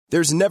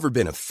There's never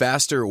been a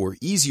faster or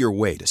easier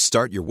way to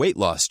start your weight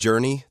loss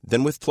journey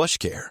than with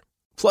PlushCare.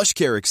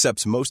 PlushCare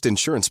accepts most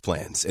insurance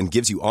plans and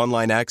gives you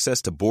online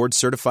access to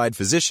board-certified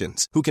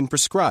physicians who can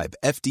prescribe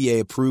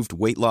FDA-approved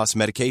weight loss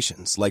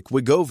medications like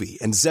Wegovy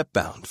and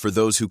Zepbound for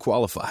those who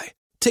qualify.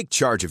 Take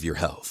charge of your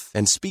health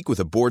and speak with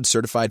a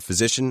board-certified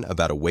physician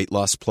about a weight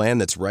loss plan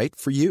that's right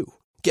for you.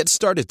 Get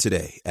started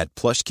today at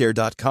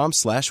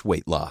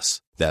plushcare.com/weight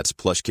loss. That's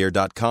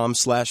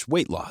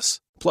plushcare.com/weight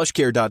loss.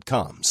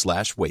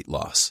 plushcare.com/weight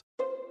loss.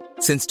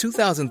 Since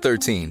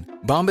 2013,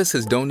 Bombas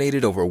has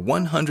donated over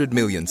 100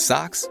 million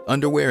socks,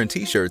 underwear, and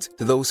T-shirts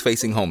to those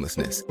facing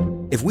homelessness.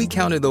 If we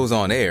counted those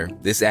on air,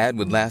 this ad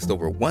would last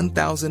over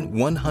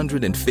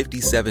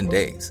 1,157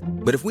 days.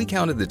 But if we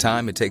counted the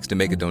time it takes to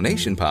make a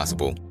donation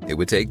possible, it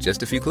would take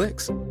just a few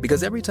clicks.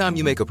 Because every time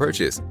you make a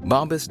purchase,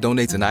 Bombas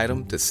donates an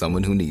item to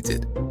someone who needs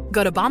it.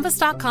 Go to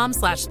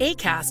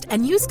bombas.com/ACAST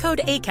and use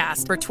code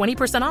ACAST for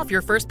 20% off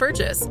your first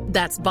purchase.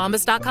 That's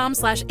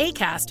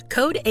bombas.com/ACAST,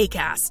 code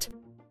ACAST.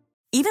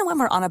 Even when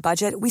we're on a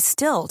budget, we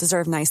still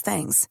deserve nice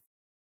things.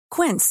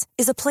 Quince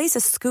is a place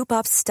to scoop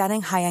up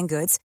stunning high-end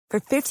goods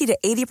for 50 to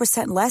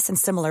 80% less than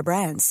similar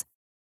brands.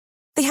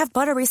 They have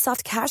buttery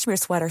soft cashmere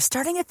sweaters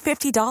starting at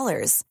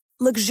 $50,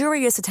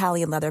 luxurious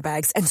Italian leather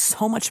bags, and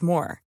so much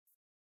more.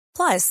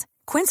 Plus,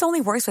 Quince only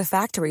works with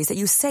factories that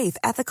use safe,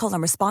 ethical,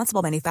 and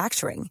responsible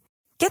manufacturing.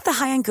 Get the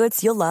high-end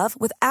goods you'll love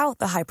without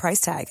the high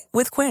price tag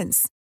with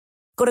Quince.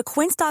 Go to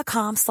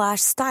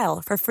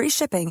quince.com/style for free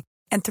shipping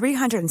and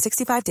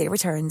 365-day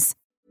returns.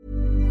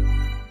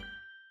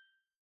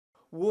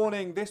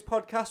 Warning, this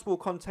podcast will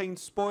contain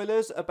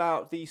spoilers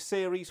about the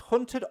series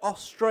Hunted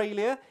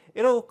Australia.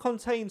 It'll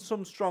contain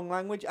some strong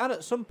language and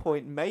at some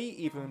point may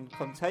even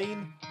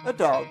contain a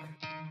dog.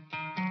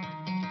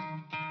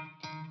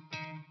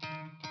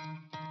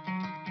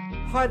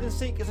 Hide and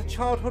Seek is a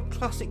childhood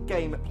classic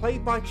game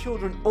played by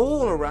children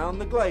all around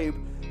the globe.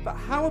 But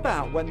how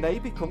about when they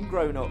become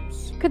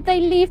grown-ups? Could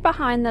they leave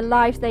behind the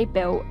lives they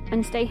built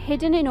and stay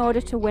hidden in order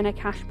to win a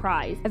cash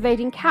prize,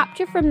 evading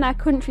capture from their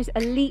country's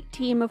elite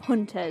team of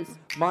hunters?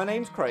 My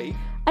name's Craig.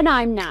 And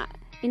I'm Nat.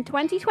 In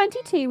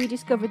 2022, we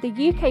discovered the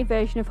UK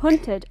version of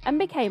Hunted and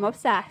became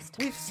obsessed.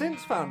 We've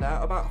since found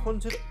out about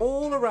Hunted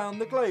all around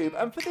the globe,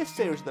 and for this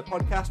series of the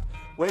podcast,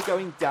 we're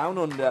going down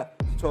under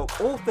to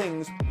talk all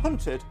things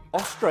Hunted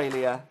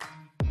Australia.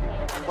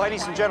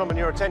 Ladies and gentlemen,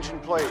 your attention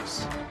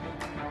please.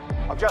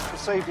 I've just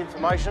received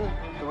information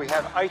that we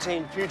have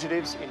 18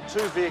 fugitives in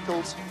 2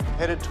 vehicles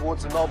headed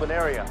towards the Melbourne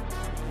area.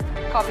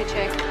 Copy,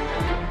 check.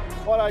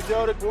 Friday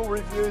Delta will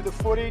review the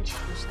footage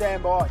and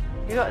stand by.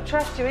 You got to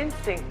trust your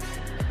instincts.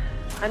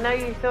 I know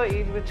you thought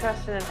you were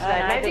trusting them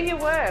today. Maybe you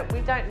were.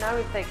 We don't know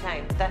if they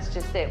came. That's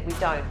just it. We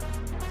don't.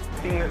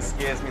 The thing that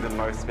scares me the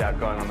most about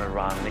going on the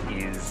run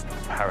is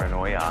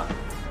paranoia.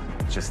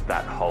 Just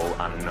that whole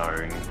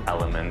unknown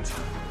element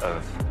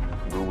of,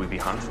 will we be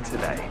hunted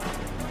today?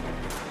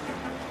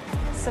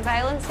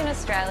 Surveillance in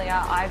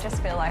Australia, I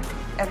just feel like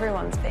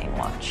everyone's being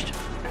watched.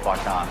 If I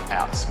can't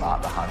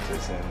outsmart the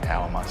hunters, then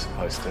how am I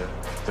supposed to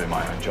do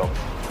my own job?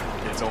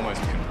 It's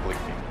almost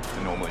conflicting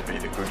to normally be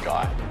the good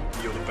guy.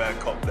 You're the bad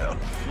cop now.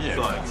 Yeah,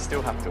 but I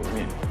still have to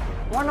win.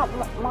 Why not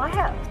my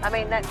house? I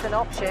mean, that's an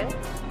option.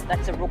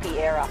 That's a rookie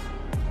error.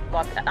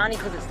 Like, only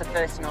because it's the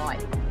first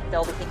night.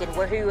 They'll be thinking,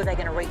 well, who are they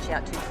going to reach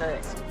out to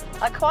first?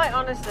 I quite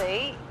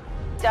honestly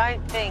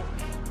don't think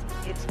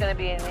it's going to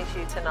be an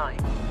issue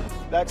tonight.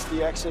 That's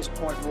the access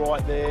point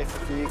right there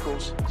for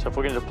vehicles. So if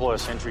we're going to deploy a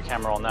sentry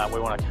camera on that, we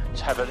want to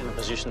have it in a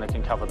position that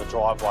can cover the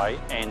driveway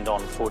and on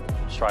foot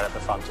straight at the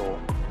front door.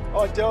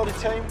 All right, Delta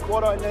team,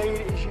 what I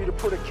need is you to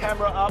put a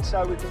camera up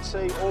so we can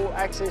see all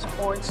access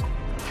points,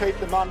 keep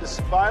them under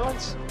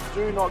surveillance,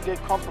 do not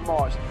get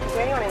compromised. Is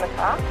there anyone in the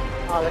car?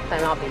 Oh, look, they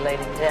might be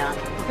leading down.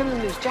 We're going to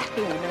lose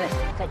Jackie in a minute.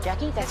 Is that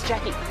Jackie? That's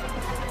Jackie.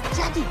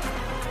 Jackie!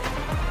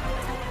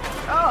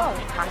 Oh,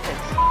 hunters.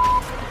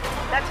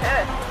 That's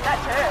her.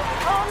 That's her.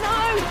 Oh, no!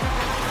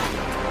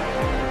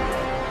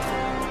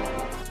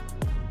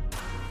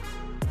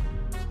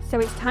 So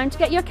it's time to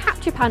get your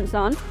capture pants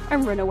on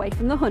and run away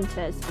from the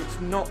hunters. It's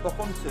not the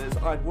hunters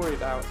I'd worry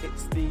about.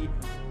 It's the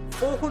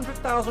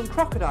 400,000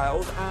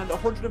 crocodiles and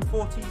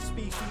 140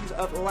 species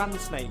of land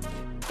snake.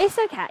 It's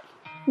okay.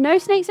 No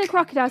snakes or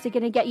crocodiles are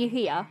going to get you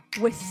here.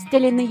 We're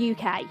still in the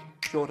UK.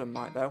 Jordan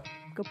might, though.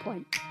 Good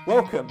point.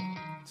 Welcome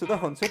to the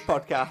Hunted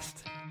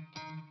Podcast.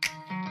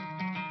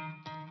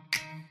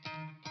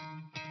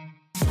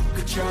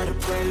 Could try to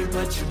play,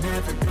 but you're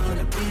never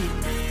gonna beat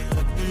me.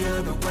 Look the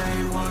other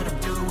way, what I'm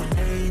doing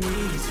ain't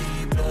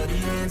easy. Bloody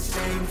hands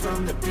stained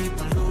from the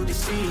people who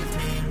deceive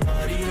me.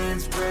 Muddy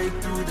hands break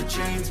through the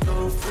chains,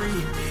 go free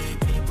me.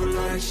 People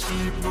like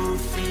sheep move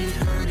feet,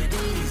 hurt it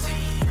easy.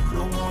 You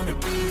don't wanna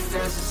be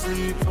fast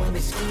asleep when they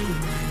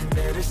scheming.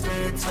 Better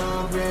stand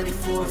tall, ready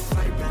for a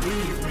fight,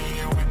 believe me.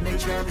 And when they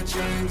try the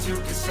chains, you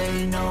can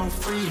say no,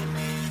 free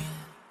me.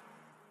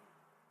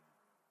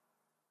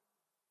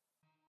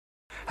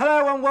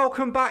 Hello and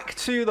welcome back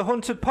to the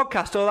Hunted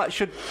Podcast,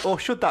 or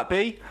should that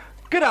be?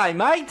 G'day,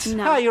 mate.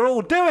 No. How you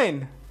all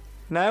doing?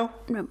 No?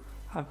 No.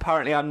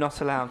 Apparently I'm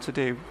not allowed to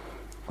do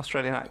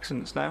Australian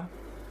accents now.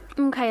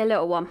 Okay, a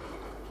little one.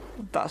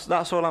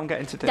 That's all I'm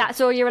getting to do.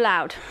 That's all you're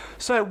allowed.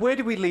 So where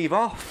did we leave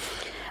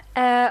off?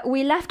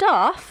 We left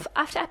off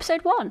after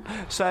episode 1.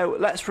 So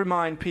let's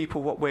remind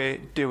people what we're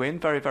doing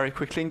very, very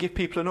quickly and give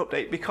people an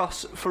update,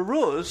 because for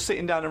us,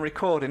 sitting down and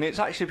recording, it's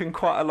actually been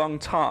quite a long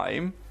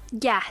time.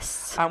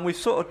 Yes. And we've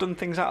sort of done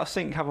things out of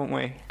sync, haven't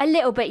we? A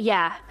little bit,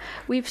 yeah.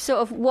 We've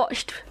sort of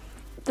watched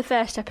the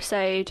first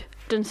episode,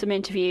 done some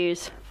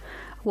interviews,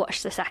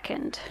 watched the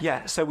second.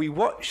 Yeah, so we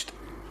watched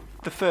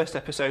the first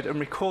episode and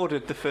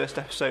recorded the first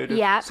episode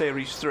of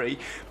Series 3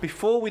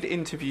 before we'd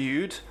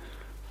interviewed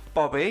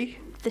Bobby,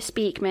 the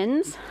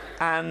Speakmans,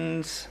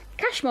 and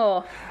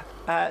Cashmore.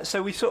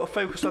 So we sort of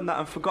focused on that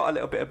and forgot a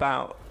little bit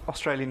about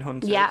Australian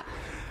Hunted. Yeah.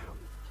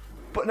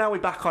 But now we're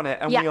back on it,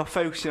 and we are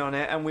focusing on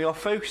it, and we are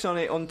focusing on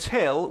it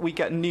until we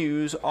get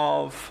news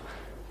of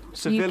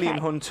Civilian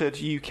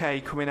Hunted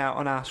UK coming out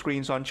on our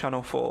screens on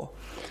Channel 4.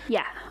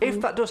 Yeah.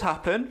 If that does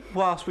happen,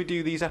 whilst we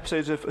do these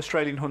episodes of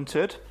Australian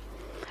Hunted,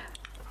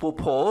 we'll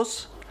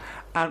pause,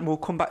 and we'll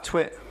come back to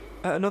it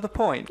at another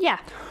point. Yeah.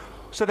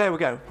 So there we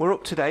go. We're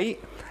up to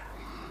date.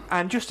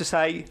 And just to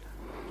say,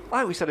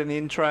 like we said in the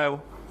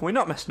intro, we're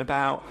not messing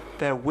about.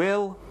 There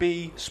will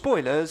be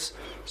spoilers.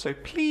 So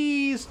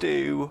please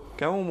do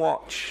go and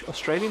watch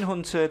Australian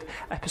Hunted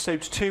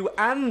episodes 2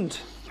 and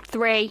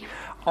 3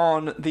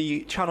 on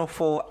the Channel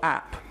 4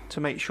 app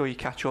to make sure you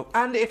catch up.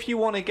 And if you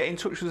want to get in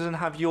touch with us and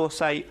have your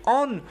say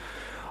on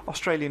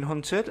Australian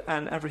Hunted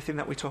and everything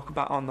that we talk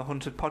about on the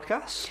Hunted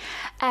podcast.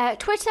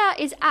 Twitter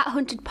is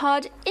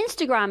 @HuntedPod,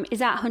 Instagram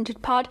is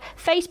 @HuntedPod,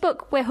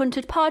 Facebook we're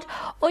HuntedPod,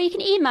 or you can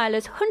email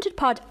us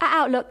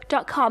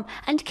huntedpod@outlook.com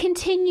and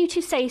continue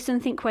to say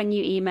something when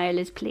you email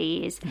us,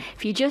 please.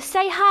 If you just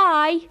say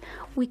hi,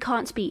 we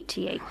can't speak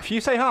to you. If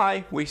you say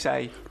hi, we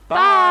say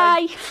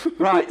bye.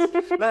 Right,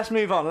 let's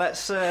move on.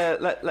 Let's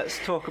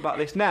talk about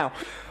this now.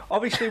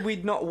 Obviously,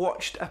 we'd not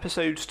watched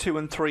episodes 2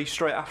 and 3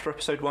 straight after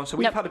episode 1, so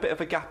we've had a bit of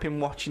a gap in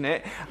watching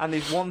it. And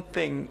there's one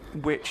thing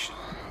which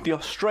the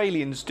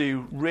Australians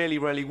do really,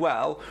 really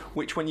well,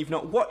 which when you've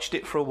not watched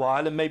it for a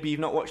while, and maybe you've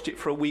not watched it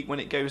for a week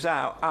when it goes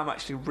out, I'm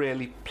actually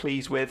really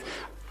pleased with,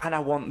 and I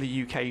want the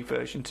UK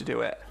version to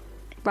do it.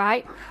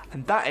 Right.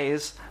 And that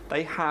is,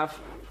 they have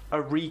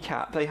a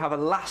recap. They have a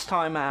last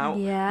time out.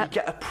 Yeah. You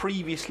get a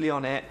previously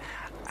on it,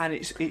 and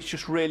it's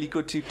just really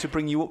good to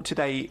bring you up to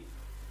date.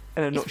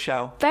 In a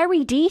nutshell.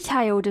 Very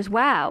detailed as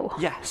well.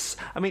 Yes.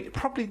 I mean, it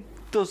probably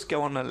does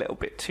go on a little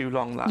bit too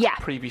long, that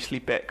previously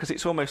bit, because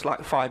it's almost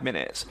like 5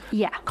 minutes.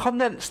 Yeah.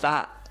 Condense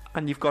that,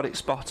 and you've got it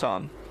spot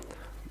on.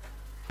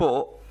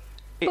 But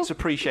it's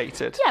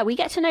appreciated. Yeah, we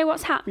get to know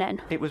what's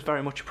happening. It was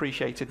very much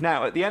appreciated.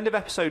 Now, at the end of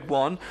episode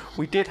 1,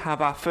 we did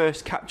have our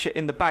first capture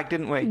in the bag,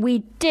 didn't we? We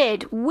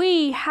did.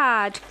 We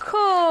had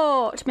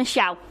caught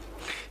Michelle.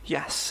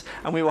 Yes,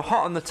 and we were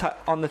hot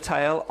on the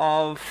tail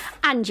of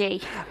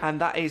Angie, and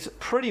that is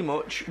pretty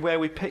much where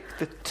we picked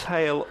the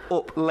tail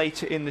up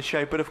later in the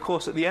show. But of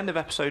course, at the end of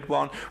episode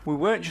 1, we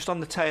weren't just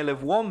on the tail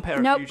of one pair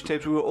of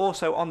fugitives; we were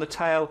also on the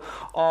tail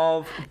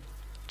of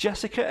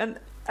Jessica and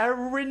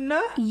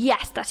Erina.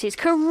 Yes, that is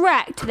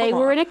correct. They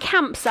were in a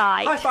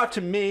campsite. High five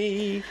to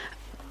me!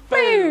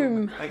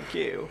 Boom! Thank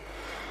you.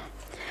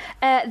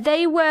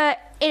 They were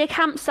in a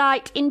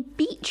campsite in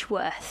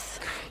Beechworth.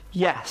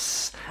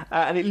 Yes,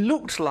 and it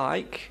looked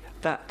like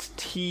that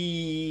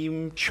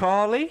Team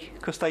Charlie,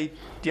 because they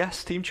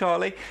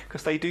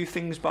do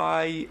things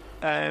by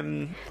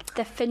the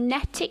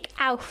phonetic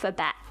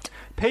alphabet.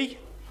 P.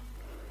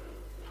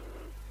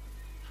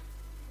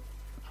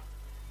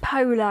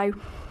 Polo.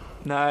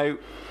 No.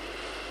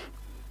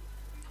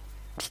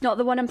 It's not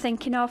the one I'm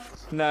thinking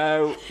of.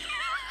 No.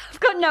 I've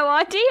got no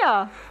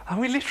idea. And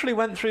we literally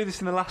went through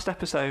this in the last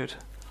episode.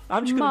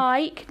 I'm just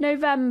Mike,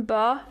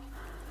 November.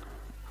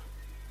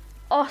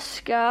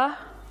 Oscar.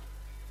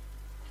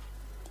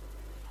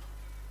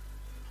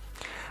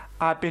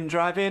 I've been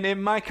driving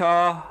in my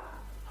car.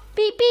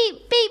 Beep,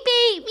 beep, beep,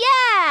 beep,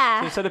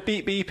 yeah! So instead of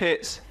beep, beep,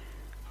 it's...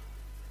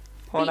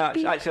 Well, no,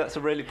 actually, that's a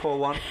really poor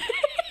one.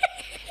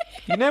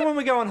 You know when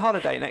we go on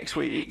holiday next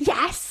week?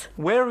 Yes.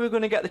 Where are we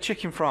going to get the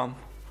chicken from?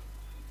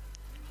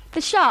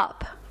 The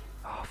shop.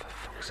 Oh, for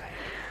fuck's sake.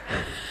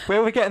 Where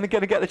are we going to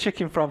get the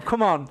chicken from?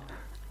 Come on.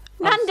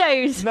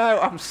 Nando's.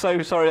 I'm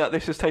so sorry that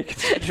this has taken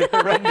such a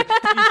horrendous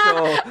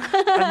detour.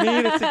 I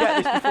needed to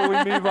get this before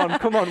we move on.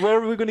 Come on, where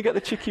are we going to get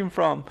the chicken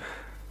from?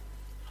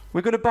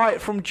 We're going to buy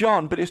it from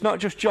John, but it's not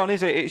just John,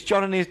 is it? It's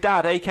John and his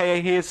dad, a.k.a.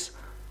 his...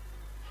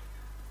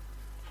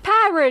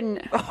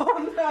 parent.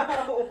 Oh,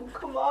 no.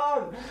 Come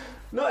on.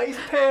 Not his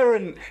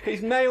parent.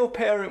 His male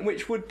parent,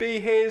 which would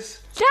be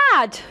his...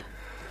 dad.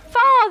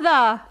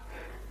 Father.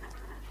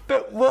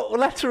 But what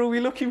letter are we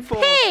looking for?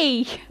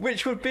 P.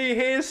 Which would be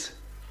his...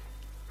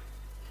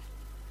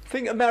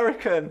 Think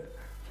American.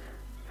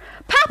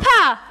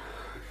 Papa!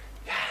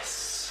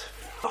 Yes!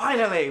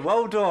 Finally!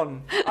 Well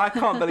done. I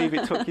can't believe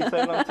it took you so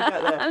long to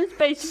get there. I'm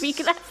supposed to be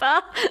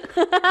clever.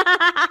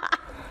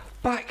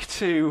 Back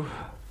to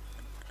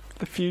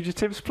the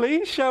fugitives,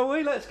 please, shall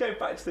we? Let's go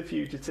back to the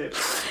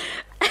fugitives.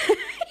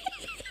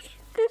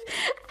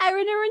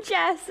 Eleanor and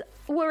Jess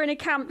were in a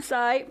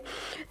campsite.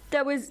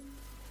 There was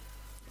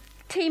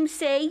Team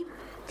C.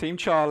 Team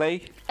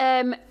Charlie.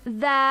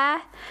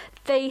 There,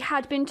 they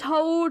had been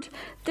told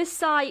the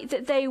site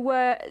that they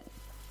were,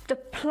 the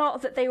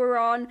plot that they were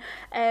on.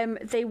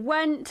 They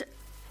went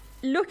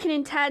looking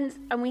in tents,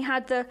 and we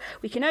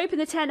can open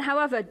the tent.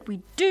 However,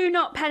 we do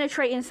not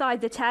penetrate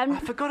inside the tent. I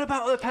forgot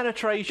about the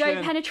penetration.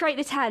 Don't penetrate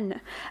the tent.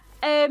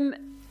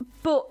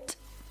 But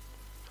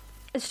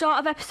at the start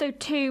of episode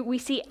 2, we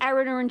see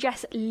Eleanor and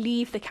Jess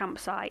leave the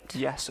campsite.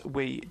 Yes,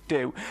 we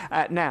do.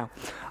 Now,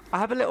 I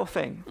have a little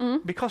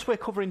thing. Because we're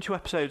covering 2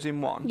 episodes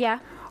in one, yeah,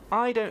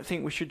 I don't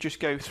think we should just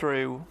go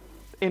through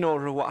in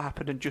order of what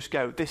happened and just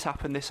go, this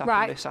happened, this happened,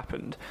 right. This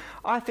happened.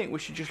 I think we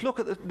should just look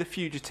at the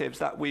fugitives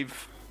that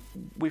we've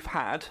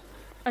had.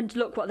 And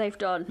look what they've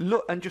done.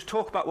 Look and just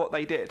talk about what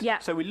they did. Yeah.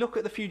 So we look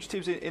at the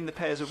fugitives in the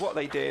pairs of what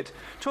they did,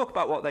 talk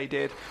about what they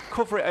did,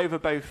 cover it over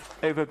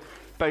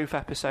both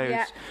episodes.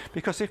 Yeah.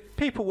 Because if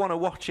people want to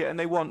watch it and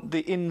they want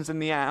the ins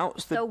and the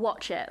outs, they'll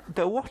watch it.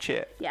 They'll watch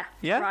it. Yeah.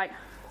 Yeah. Right.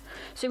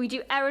 So we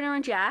do Eleanor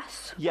and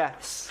Jess.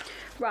 Yes.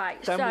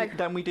 Right.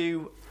 Then we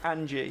do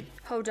Angie.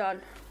 Hold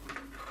on.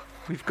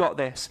 We've got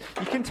this.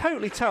 You can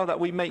totally tell that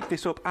we make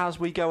this up as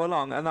we go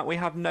along and that we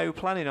have no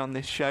planning on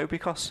this show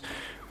because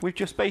we've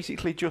just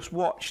basically just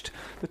watched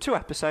the 2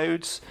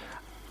 episodes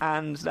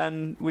and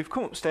then we've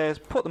come upstairs,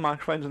 put the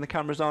microphones and the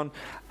cameras on,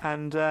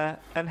 and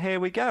here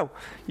we go.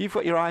 You've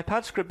got your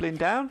iPad scribbling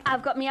down.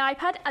 I've got my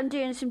iPad. I'm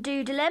doing some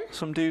doodling.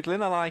 Some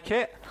doodling, I like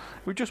it.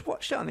 We've just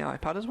watched it on the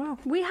iPad as well.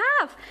 We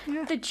have.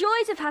 Yeah. The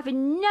joys of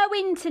having no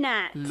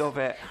internet. Love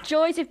it.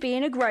 Joys of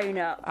being a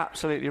grown-up.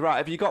 Absolutely right.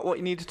 Have you got what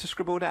you needed to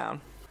scribble down?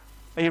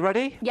 Are you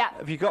ready? Yeah.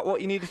 Have you got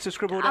what you needed to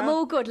scribble down? I'm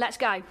all good. Let's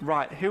go.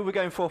 Right. Who are we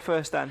going for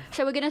first then?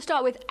 So we're going to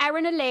start with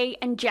Eleanor Lee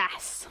and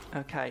Jess.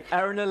 Okay.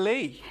 Eleanor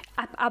Lee.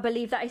 I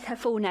believe that is her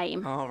full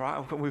name. All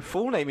right. We're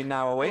full naming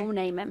now, are we? Full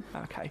naming.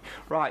 Okay.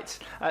 Right.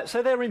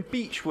 So they're in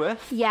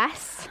Beechworth.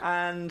 Yes.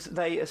 And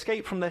they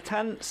escape from their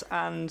tents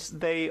and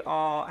they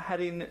are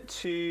heading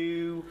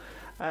to...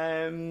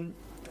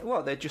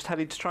 well, they're just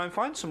heading to try and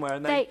find somewhere.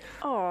 And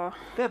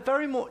they're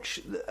very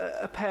much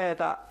a pair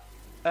that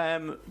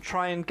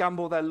try and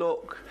gamble their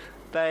luck.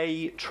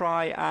 They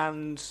try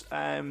and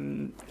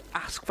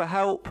ask for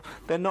help.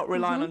 They're not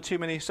relying on too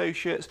many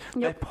associates.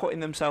 Yep. They're putting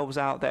themselves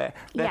out there.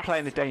 They're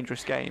playing a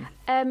dangerous game.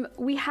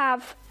 We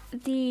have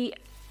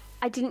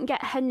I didn't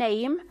get her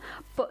name,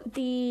 but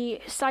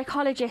the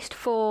psychologist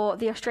for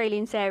the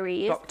Australian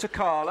series, Dr.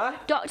 Carla.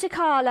 Dr.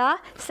 Carla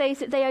says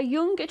that they are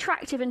young,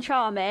 attractive and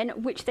charming,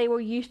 which they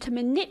will use to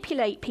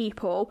manipulate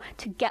people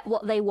to get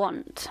what they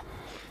want.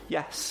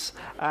 Yes,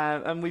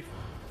 and we've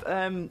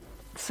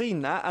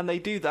seen that, and they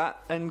do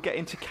that and get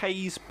into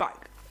Kay's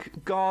back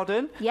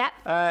garden,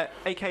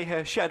 aka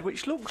her shed,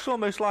 which looks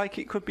almost like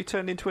it could be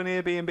turned into an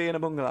Airbnb and a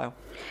bungalow.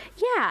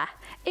 Yeah,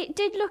 it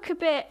did look a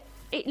bit.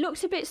 It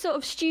looks a bit sort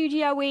of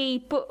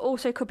studio-y, but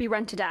also could be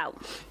rented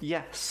out.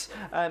 Yes.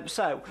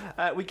 So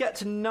we get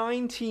to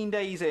 19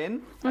 days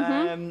in,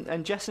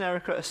 and Jess and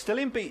Erica are still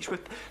in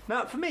Beechworth.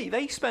 Now, for me,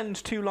 they spend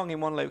too long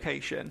in one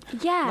location.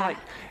 Yeah. Like,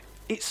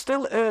 it's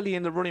still early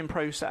in the running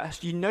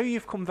process. You know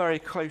you've come very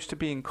close to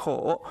being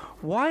caught.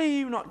 Why are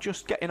you not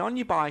just getting on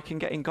your bike and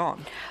getting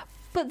gone?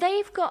 But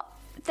they've got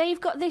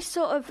this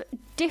sort of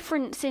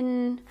difference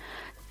in,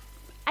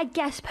 I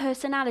guess,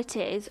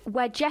 personalities,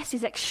 where Jess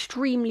is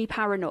extremely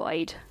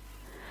paranoid,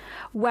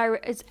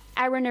 whereas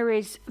Eleanor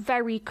is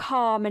very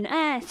calm and,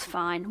 it's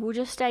fine, we'll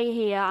just stay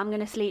here, I'm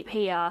going to sleep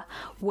here,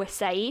 we're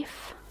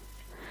safe.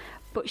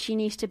 But she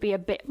needs to be a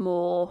bit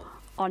more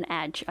on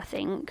edge, I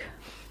think.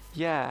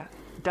 Yeah,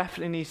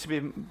 definitely needs to be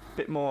a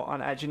bit more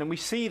on edge. And we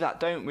see that,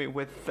 don't we,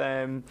 with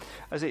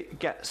as it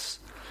gets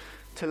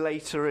to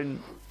later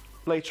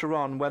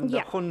on when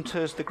the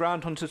hunters, the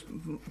ground hunters...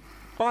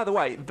 By the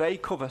way, they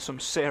cover some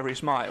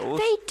serious miles.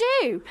 They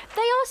do.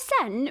 They are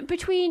sent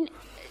between...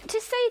 To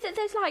say that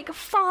there's like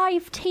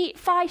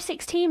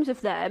 5-6 teams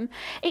of them,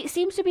 it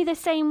seems to be the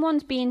same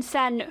ones being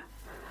sent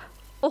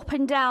up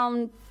and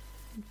down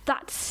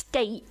that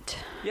state.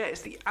 Yeah,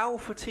 it's the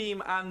Alpha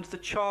team and the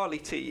Charlie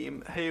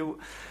team who...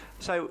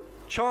 So,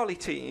 Charlie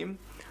team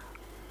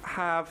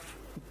have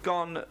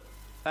gone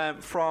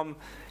from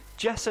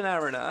Jess and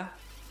Eleanor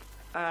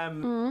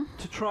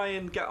to try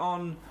and get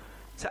on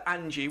to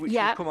Angie, which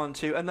we'll come on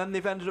to, and then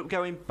they've ended up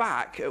going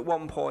back at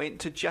one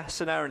point to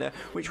Jess and Eleanor,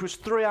 which was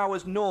 3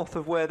 hours north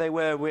of where they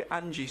were with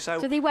Angie.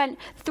 So they went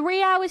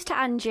 3 hours to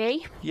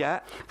Angie.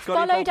 Yeah.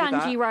 Followed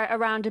Angie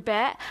around a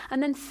bit,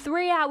 and then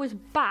 3 hours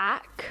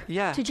back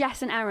to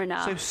Jess and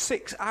Eleanor. So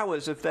 6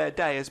 hours of their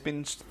day has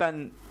been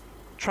spent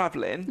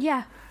travelling.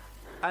 Yeah.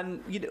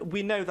 And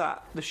we know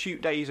that the shoot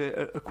days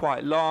are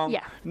quite long.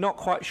 Yeah. Not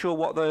quite sure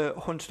what the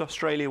Hunted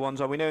Australia ones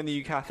are. We know in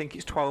the UK, I think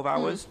it's 12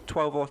 hours,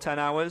 12 or 10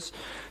 hours.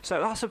 So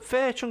that's a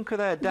fair chunk of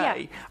their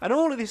day. Yeah. And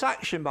all of this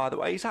action, by the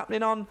way, is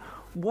happening on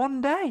one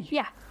day.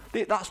 Yeah.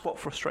 That's what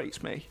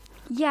frustrates me.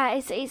 Yeah,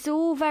 it's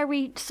all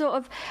very sort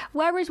of...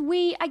 Whereas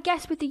I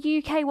guess with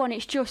the UK one,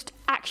 it's just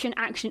action,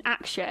 action,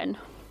 action.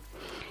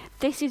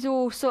 This is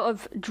all sort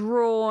of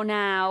drawn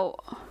out...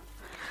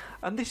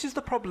 And this is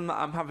the problem that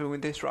I'm having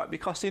with this, right?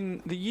 Because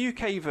in the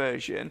UK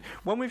version,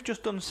 when we've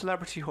just done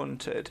Celebrity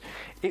Hunted,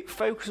 it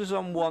focuses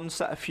on one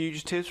set of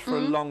fugitives for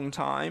a long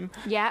time.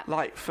 Yeah.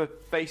 Like for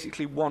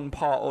basically one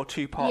part or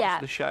two parts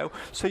of the show.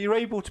 So you're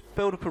able to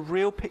build up a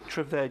real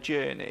picture of their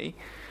journey.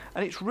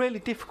 And it's really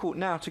difficult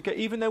now to get,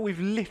 even though we've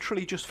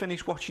literally just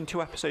finished watching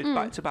 2 episodes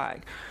back to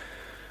back,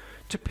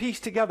 to piece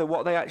together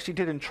what they actually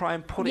did and try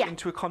and put it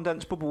into a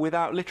condensed bubble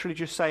without literally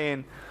just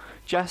saying,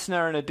 Jess and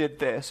Erina did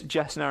this,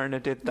 Jess and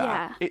Erina did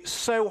that. Yeah. It's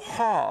so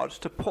hard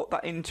to put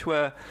that into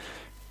a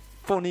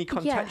funny,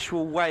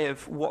 contextual way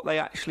of what they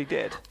actually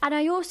did. And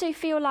I also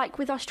feel like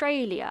with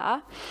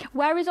Australia,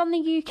 whereas on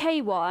the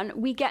UK one,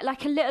 we get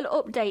like a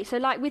little update. So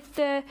like with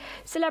the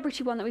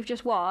Celebrity one that we've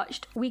just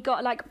watched, we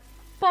got like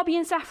Bobby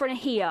and Saffron are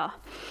here.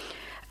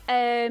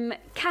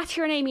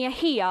 Katya and Amy are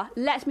here.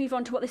 Let's move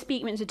on to what the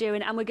Speakmans are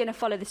doing, and we're going to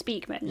follow the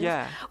Speakmans.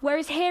 Yeah.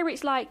 Whereas here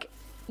it's like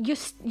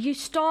you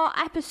start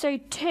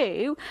episode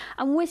 2,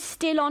 and we're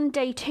still on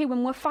day 2,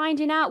 and we're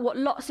finding out what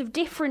lots of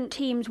different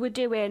teams were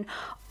doing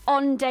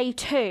on day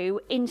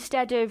 2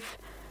 instead of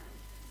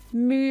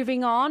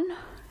moving on.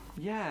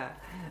 Yeah,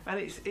 and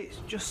it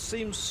just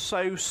seems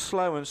so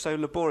slow and so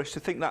laborious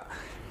to think that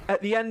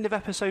at the end of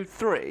episode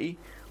 3,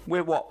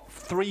 we're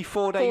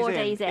 3-4 days in? 4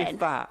 days in. If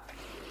that.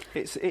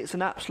 It's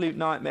an absolute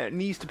nightmare. It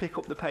needs to pick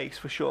up the pace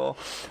for sure.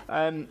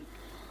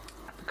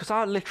 Because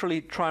I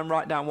literally try and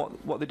write down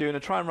what they're doing. I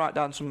try and write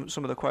down some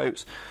of the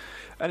quotes,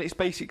 and it's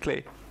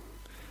basically,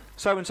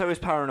 so and so is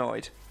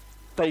paranoid.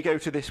 They go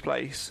to this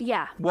place.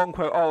 Yeah. One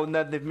quote. Oh, and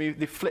then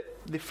they've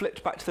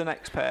flipped back to the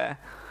next pair,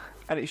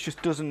 and it just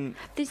doesn't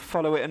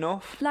follow it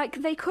enough.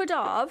 Like they could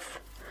have.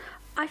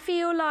 I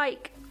feel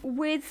like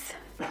with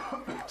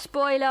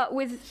spoiler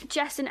with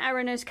Jess and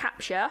Erina's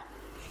capture.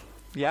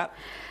 Yeah.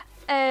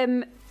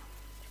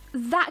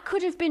 That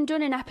could have been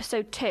done in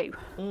episode 2.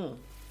 And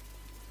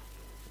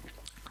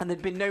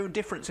there'd been no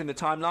difference in the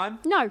timeline?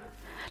 No.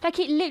 Like,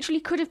 it literally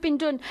could have been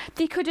done.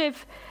 They could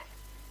have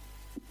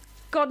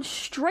gone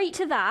straight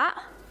to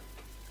that.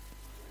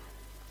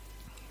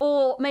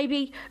 Or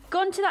maybe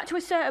gone to that to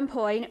a certain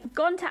point,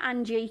 gone to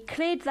Angie,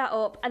 cleared that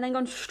up, and then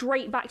gone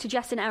straight back to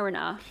Jess and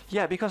Erina.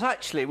 Yeah, because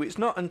actually, it's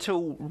not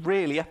until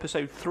really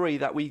episode 3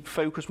 that we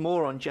focus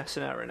more on Jess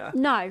and Erina.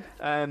 No.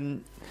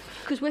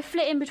 Because we're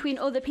flitting between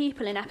other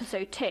people in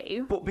episode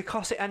 2. But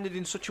because it ended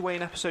in such a way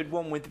in episode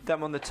 1 with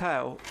them on the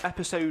tail,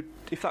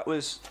 if that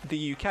was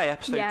the UK,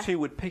 episode 2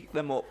 would pick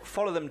them up,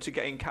 follow them to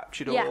getting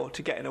captured or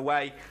to getting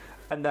away,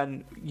 and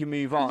then you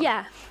move on.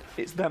 Yeah.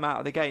 It's them out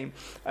of the game.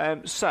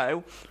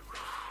 So,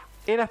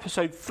 in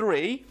episode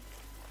 3,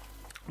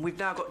 we've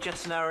now got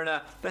Jess and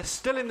Erina. They're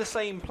still in the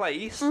same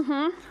place,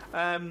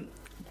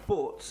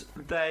 but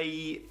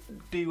they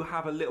do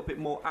have a little bit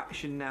more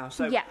action now.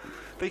 So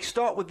they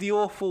start with the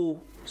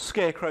awful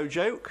Scarecrow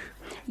joke.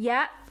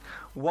 Yeah.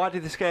 Why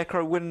did the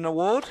Scarecrow win an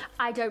award?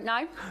 I don't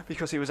know.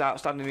 Because he was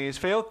outstanding in his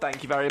field.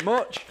 Thank you very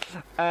much.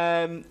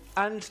 And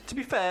to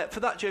be fair, for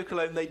that joke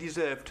alone, they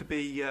deserve to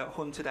be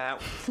hunted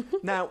out.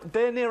 Now,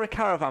 they're near a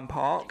caravan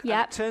park. And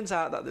it turns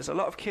out that there's a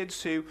lot of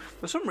kids who,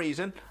 for some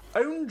reason,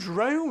 own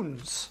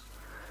drones.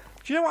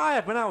 Do you know what I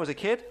had when I was a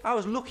kid? I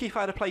was lucky if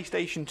I had a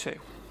PlayStation 2.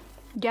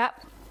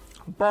 Yep.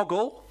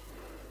 Boggle.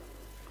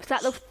 Is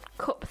that the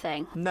cup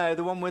thing? No,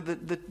 the one with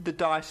the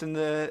dice and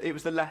it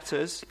was the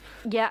letters.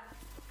 Yeah.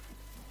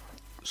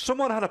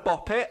 Someone had a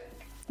bop it.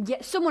 Yeah,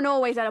 someone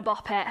always had a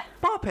bop it.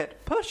 Bop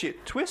it, push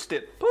it, twist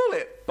it, pull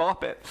it,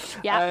 bop it.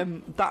 Yeah.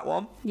 That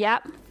one.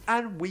 Yeah.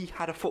 And we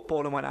had a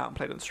football and went out and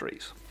played on the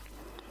streets.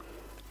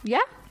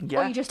 Yeah?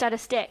 Yeah. Or you just had a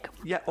stick?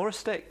 Yeah, or a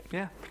stick.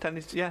 Yeah,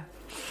 tennis, yeah.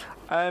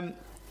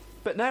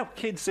 But now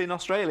kids in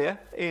Australia,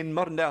 in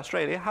modern day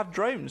Australia, have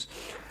drones.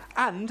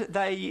 And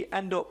they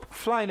end up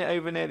flying it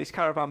over near this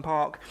caravan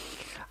park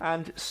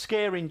and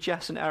scaring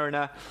Jess and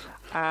Erina.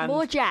 And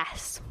more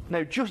Jess.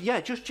 No, just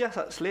Jess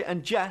actually.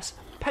 And Jess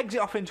pegs it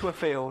off into a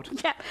field.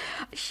 Yeah,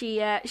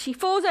 she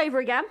falls over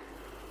again.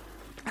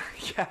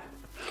 Yeah.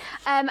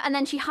 And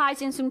then she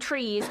hides in some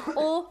trees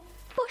or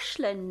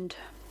bushland,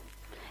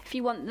 if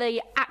you want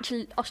the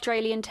actual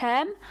Australian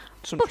term.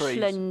 Some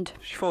bushland.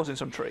 Trees. She falls in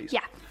some trees.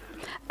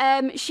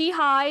 Yeah. She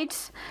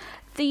hides.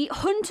 The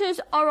hunters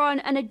are on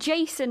an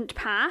adjacent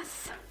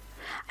path,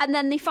 and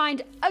then they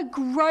find a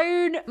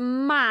grown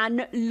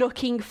man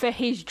looking for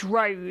his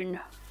drone.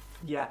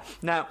 Yeah.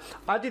 Now,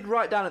 I did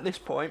write down at this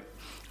point,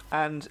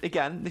 and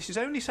again, this is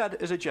only said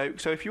as a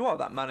joke, so if you are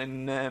that man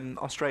in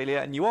Australia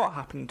and you are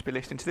happening to be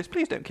listening to this,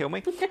 please don't kill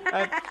me.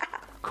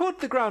 Could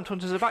the ground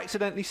hunters have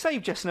accidentally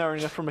saved Jess and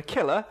Erina from a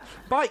killer?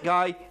 Bite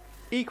guy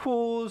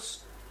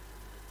equals...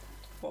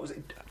 what was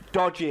it?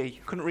 Dodgy.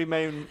 Couldn't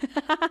remain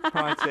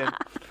right in.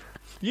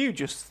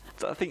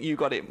 I think you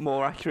got it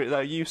more accurate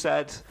though. You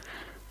said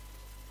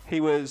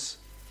he was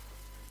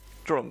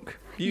drunk.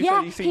 You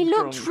said he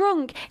looked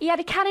drunk. He had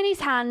a can in his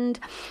hand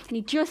and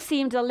he just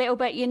seemed a little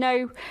bit,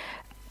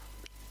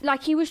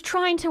 like he was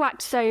trying to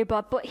act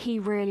sober, but he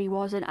really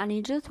wasn't, and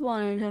he just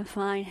wanted to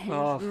find his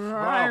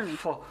drone.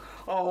 So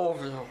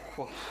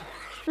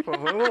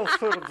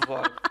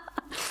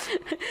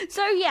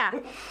So yeah,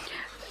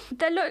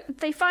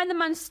 They find the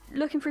man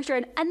looking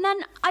frustrated, and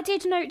then I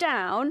did note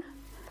down,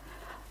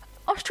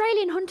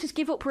 Australian hunters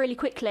give up really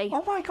quickly.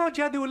 Oh my God,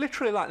 yeah, they were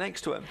literally like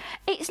next to him.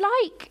 It's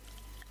like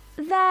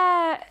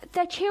their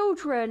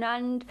children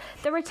and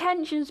their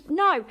attentions.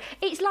 No,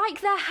 it's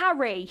like they're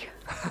Harry,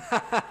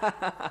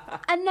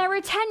 and their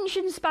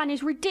attention span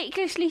is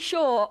ridiculously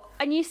short.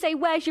 And you say,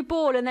 "Where's your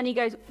ball?" and then he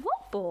goes,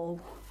 "What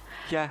ball?"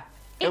 Yeah.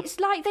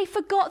 It's like they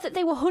forgot that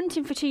they were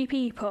hunting for two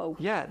people.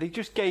 Yeah, they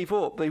just gave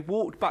up. They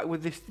walked back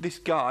with this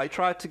guy,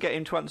 tried to get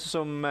him to answer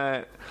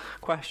some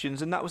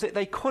questions, and that was it.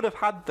 They could have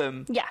had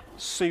them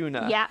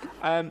sooner. Yeah.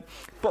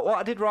 But what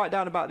I did write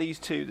down about these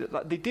two,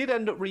 that they did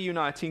end up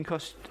reuniting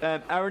because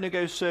Erina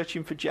goes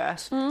searching for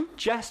Jess.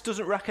 Jess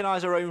doesn't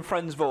recognise her own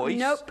friend's voice.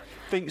 Nope.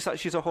 Thinks that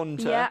she's a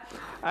hunter. Yeah.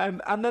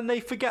 And then they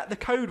forget the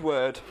code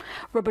word.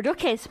 Rubber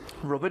duckies.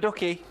 Rubber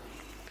ducky.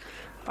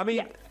 I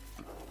mean...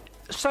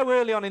 So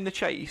early on in the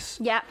chase,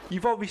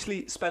 you've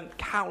obviously spent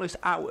countless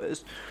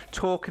hours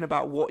talking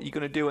about what you're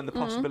going to do and the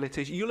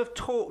possibilities. You'll have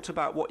talked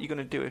about what you're going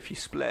to do if you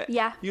split.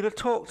 Yeah. You'll have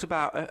talked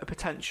about a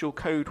potential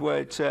code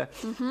word to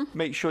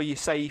make sure you're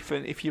safe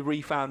and if you're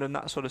refound and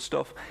that sort of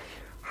stuff.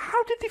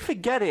 How did they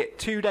forget it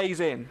 2 days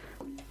in?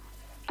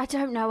 I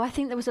don't know. I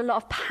think there was a lot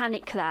of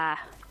panic there.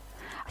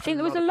 I think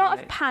there was a lot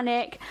of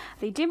panic.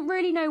 They didn't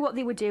really know what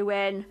they were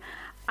doing,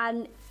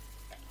 and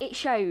it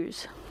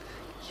shows.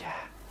 Yeah.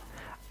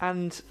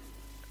 And...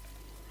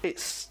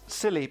 it's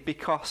silly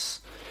because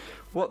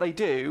what they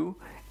do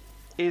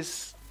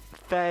is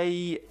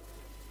they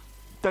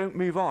don't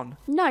move on.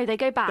 No, they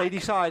go back. They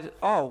decide,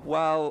 oh,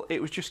 well,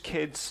 it was just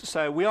kids,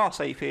 so we are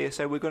safe here,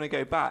 so we're going to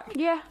go back.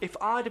 Yeah. If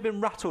I'd have been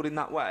rattled in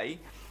that way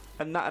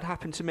and that had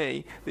happened to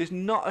me, there's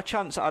not a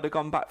chance that I'd have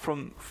gone back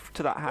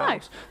to that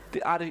house.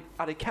 No. I'd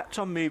have kept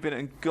on moving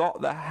and got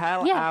the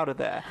hell out of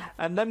there.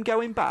 And them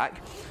going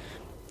back...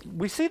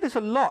 we see this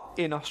a lot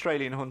in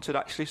Australian hunted,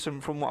 actually,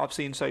 from what I've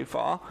seen so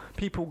far.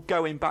 People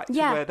going back to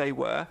where they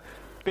were.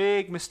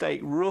 Big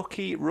mistake.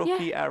 Rookie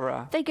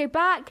error. They go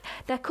back,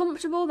 they're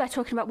comfortable, they're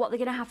talking about what they're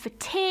going to have for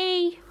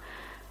tea.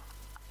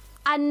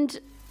 And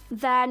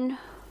then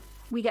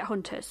we get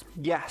hunters.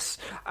 Yes.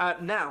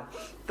 Now,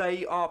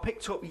 they are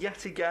picked up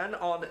yet again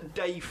on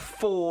day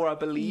 4, I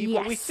believe.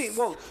 Yes.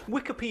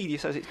 Wikipedia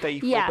says it's day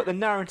 4, but the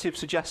narrative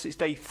suggests it's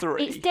day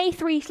 3. It's day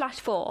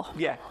 3/4.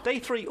 Yeah, day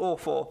 3 or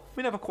 4.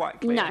 We're never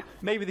quite clear. No.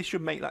 Maybe they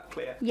should make that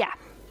clear. Yeah.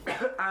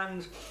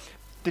 And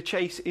the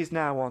chase is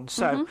now on.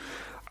 So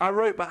I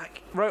wrote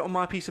on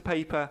my piece of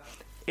paper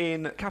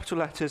in capital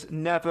letters,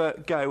 never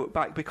go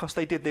back, because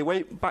they did. They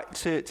went back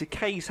to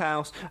Kay's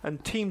house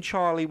and Team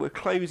Charlie were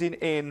closing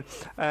in,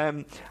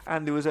 and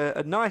there was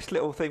a nice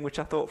little thing which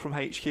I thought from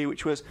HQ,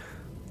 which was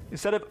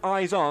instead of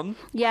eyes on,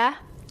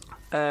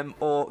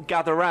 or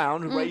gather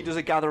round, Ray does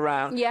a gather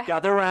round,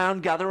 gather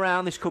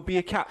round, this could be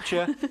a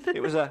capture.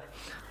 It was and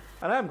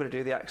I'm going to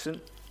do the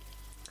accent.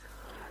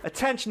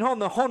 Attention on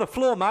the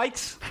floor,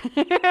 mates.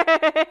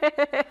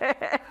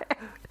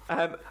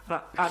 And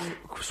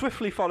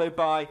swiftly followed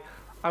by,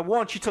 I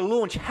want you to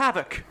launch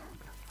havoc.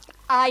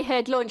 I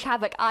heard launch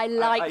havoc. I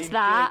liked that.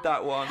 I enjoyed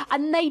that one.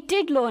 And they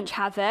did launch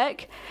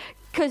havoc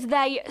because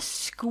they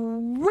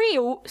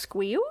squealed.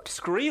 Squealed?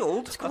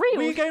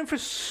 Were you going for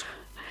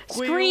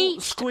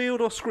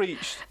squealed or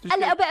screeched? A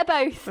little bit of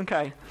both.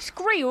 Okay.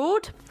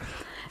 Squealed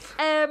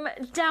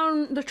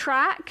down the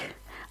track.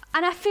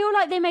 And I feel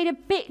like they made a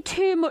bit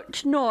too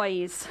much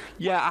noise.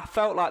 Yeah, I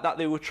felt like that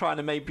they were trying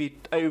to maybe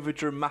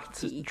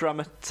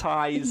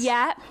over-dramatise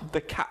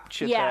the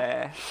capture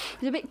there.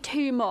 It was a bit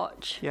too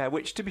much. Yeah,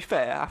 which, to be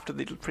fair, after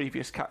the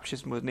previous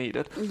captures was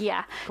needed.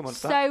 Yeah. Come on,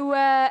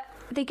 so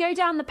they go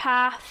down the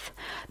path.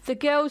 The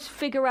girls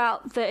figure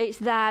out that it's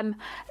them.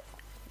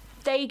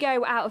 They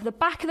go out of the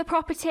back of the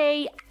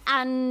property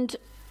and...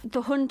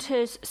 the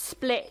hunters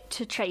split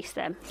to chase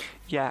them.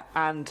 Yeah,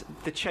 and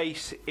the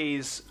chase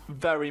is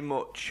very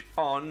much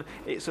on.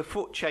 It's a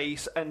foot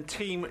chase, and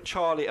Team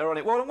Charlie are on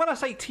it. Well, when I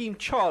say Team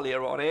Charlie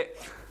are on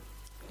it,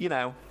 you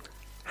know,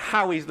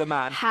 Howie's the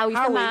man.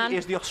 Howie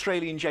is the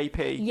Australian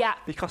JP. Yeah.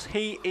 Because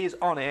he is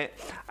on it,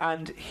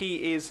 and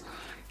he is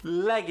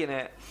legging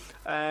it.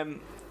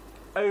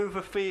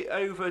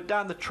 Over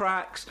down the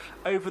tracks,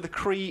 over the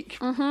creek,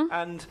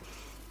 and...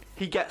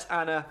 he gets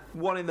Anna,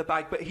 one in the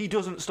bag, but he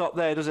doesn't stop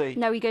there, does he?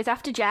 No, he goes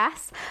after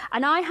Jess.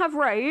 And I have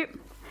wrote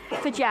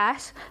for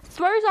Jess,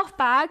 throws off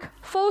bag,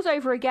 falls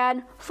over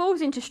again,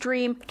 falls into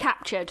stream,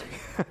 captured.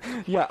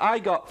 Yeah, I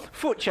got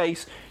foot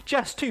chase,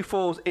 Jess 2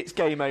 falls, it's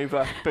game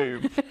over,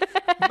 boom.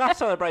 Mass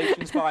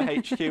celebrations by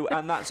HQ,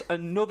 and that's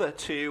another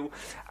 2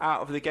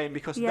 out of the game,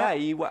 because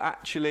they were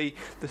actually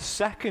the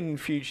second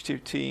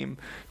fugitive team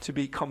to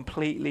be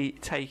completely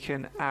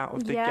taken out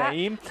of the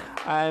game.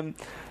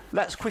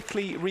 Let's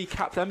quickly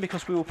recap them,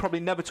 because we will probably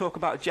never talk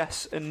about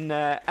Jess and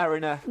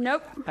Erina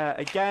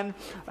again.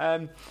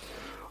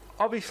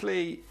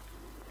 Obviously,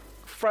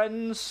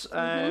 friends,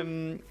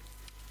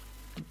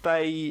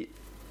 they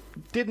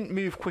didn't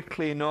move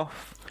quickly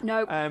enough.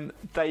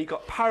 They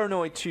got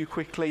paranoid too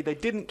quickly. They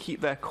didn't keep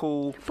their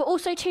cool. But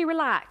also too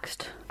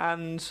relaxed.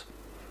 And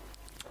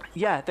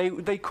Yeah,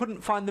 they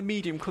couldn't find the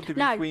medium, could they,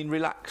 between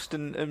relaxed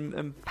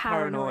and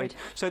paranoid.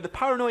 So the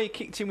paranoia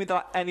kicked in with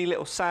like any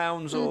little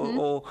sounds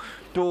or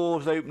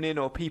doors opening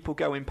or people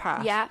going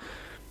past. Yeah.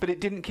 But it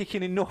didn't kick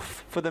in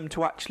enough for them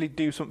to actually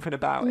do something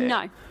about it.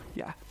 No.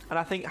 Yeah. And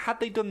I think had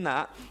they done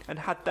that and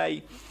had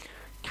they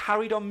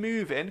carried on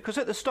moving, because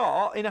at the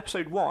start in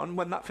episode 1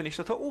 when that finished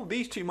I thought, oh,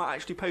 these two might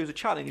actually pose a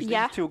challenge.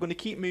 These two are going to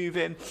keep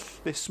moving,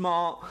 they're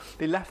smart,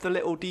 they left the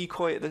little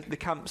decoy at the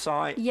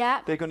campsite,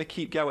 they're going to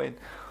keep going.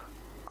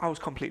 I was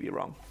completely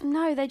wrong.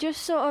 No, they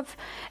just sort of,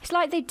 it's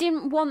like they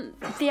didn't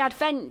want the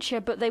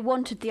adventure but they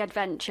wanted the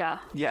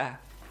adventure. Yeah.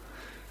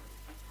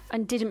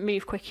 And didn't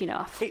move quick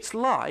enough. It's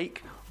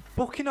like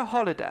booking a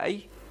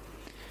holiday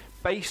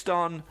based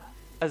on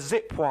a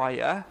zip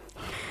wire,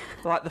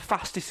 like the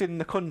fastest in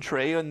the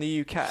country in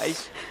the UK,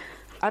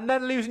 and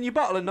then losing your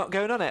bottle and not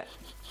going on it.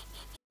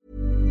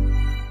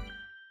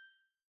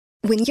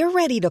 When you're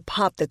ready to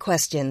pop the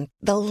question,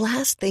 the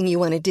last thing you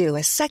want to do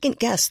is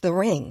second-guess the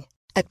ring.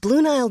 At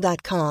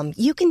BlueNile.com,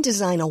 you can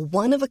design a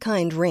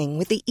one-of-a-kind ring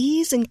with the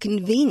ease and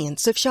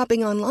convenience of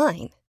shopping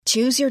online.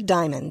 Choose your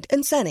diamond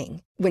and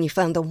setting. When you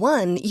find the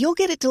one, you'll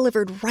get it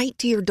delivered right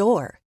to your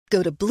door.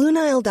 Go to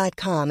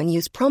BlueNile.com and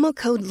use promo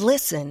code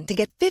LISTEN to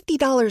get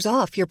 $50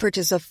 off your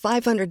purchase of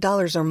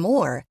 $500 or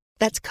more.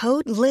 That's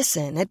code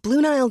LISTEN at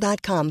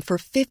BlueNile.com for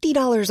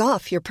 $50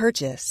 off your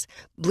purchase.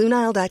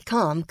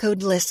 BlueNile.com,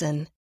 code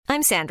LISTEN.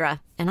 I'm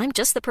Sandra, and I'm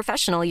just the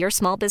professional your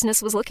small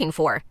business was looking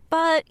for.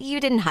 But you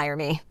didn't hire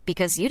me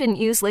because you didn't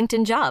use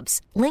LinkedIn Jobs.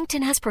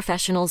 LinkedIn has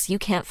professionals you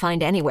can't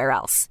find anywhere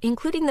else,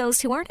 including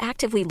those who aren't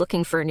actively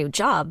looking for a new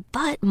job,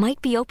 but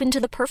might be open to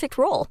the perfect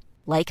role,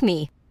 like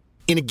me.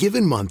 In a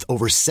given month,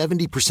 over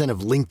 70%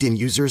 of LinkedIn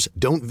users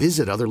don't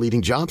visit other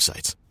leading job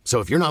sites. So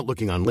if you're not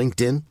looking on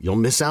LinkedIn, you'll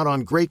miss out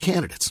on great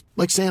candidates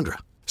like Sandra.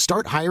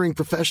 Start hiring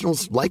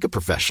professionals like a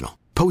professional.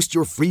 Post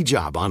your free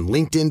job on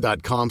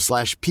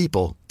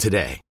linkedin.com/people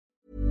today.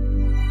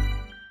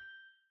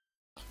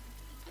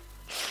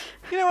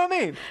 You know what I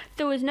mean?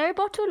 There was no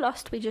bottle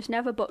lost, we just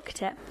never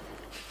booked it.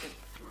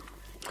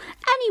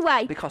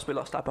 Anyway. Because we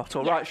lost our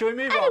bottle. Yeah. Right, shall we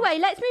move on? Anyway,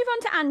 let's move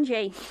on to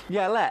Angie.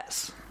 Yeah,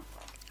 let's.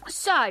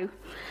 So,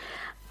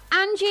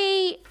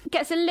 Angie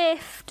gets a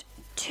lift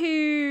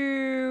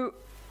to...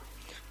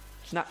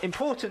 Now,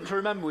 important to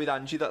remember with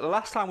Angie that the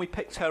last time we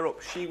picked her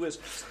up, she was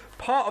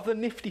part of the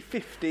Nifty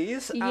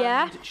 50s.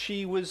 Yeah. And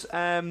she was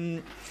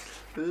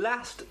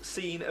last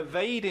seen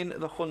evading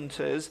the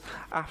hunters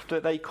after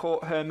they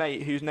caught her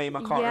mate, whose name I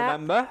can't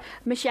remember.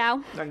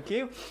 Michelle. Thank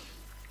you.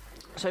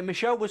 So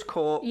Michelle was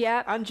caught.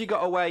 Yeah. Angie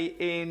got away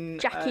in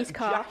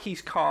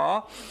Jackie's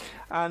car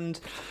and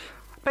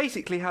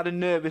basically had a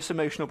nervous,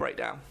 emotional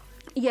breakdown.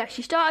 Yeah,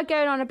 she started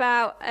going on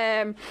about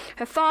her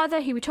father,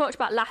 who we talked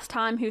about last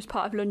time, who was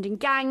part of London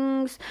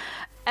gangs.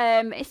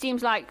 It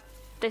seems like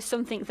there's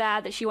something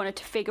there that she wanted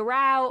to figure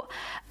out.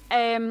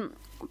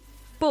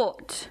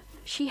 But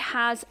she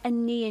has a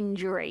knee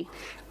injury.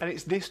 And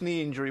it's this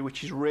knee injury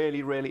which is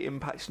really, really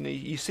impacting her.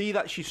 You see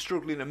that she's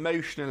struggling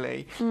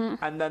emotionally,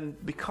 and then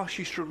because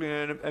she's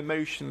struggling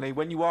emotionally,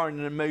 when you are in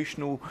an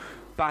emotional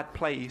bad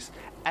place,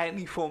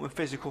 any form of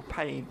physical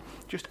pain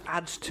just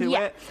adds to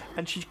it,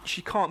 and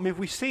she can't move.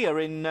 We see her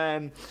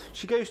in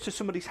she goes to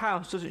somebody's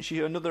house, doesn't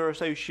she? Another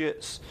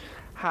associate's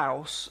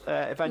house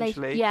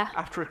eventually,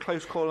 after a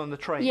close call on the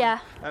train.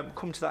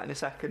 Come to that in a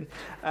second.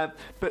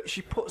 But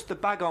she puts the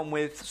bag on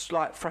with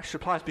like fresh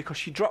supplies because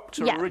she dropped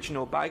her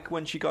original bag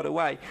when she got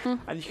away,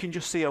 and you can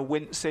just see her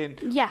wincing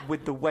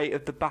with the weight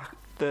of the back.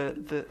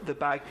 The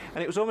bag,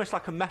 and it was almost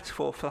like a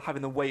metaphor for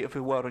having the weight of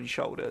the world on your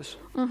shoulders.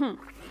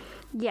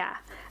 Yeah.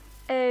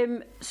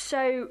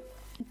 So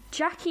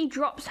Jackie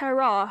drops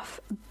her off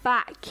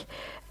back,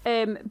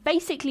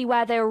 basically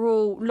where they were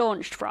all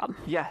launched from.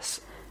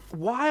 Yes.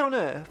 Why on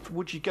earth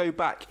would you go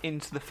back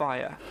into the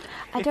fire?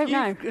 I don't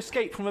know. If you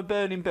escape from a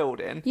burning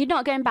building, you're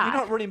not going back.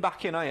 You're not running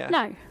back in, are you?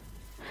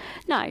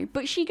 No.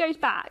 But she goes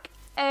back.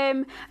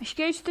 She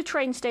goes to the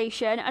train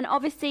station, and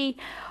obviously,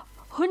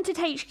 Hunted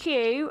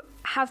HQ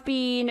have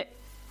been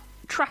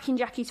tracking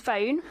Jackie's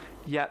phone.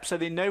 Yep. So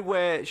they know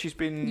where she's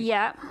been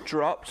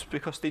dropped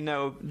because they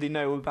know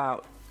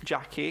about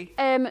Jackie.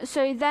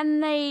 So then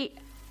they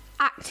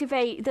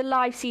activate the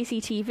live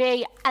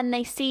CCTV and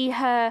they see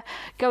her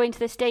go into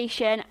the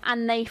station,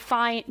 and they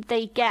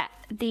get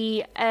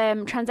the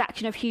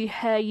transaction of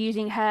her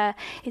using her,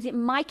 is it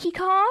Mikey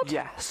card?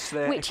 Yes,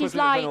 which is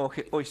like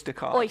an Oyster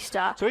card.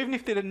 Oyster. So even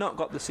if they had not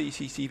got the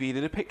CCTV,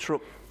 they'd have picked her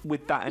up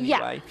with that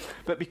anyway.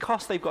 But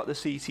because they've got the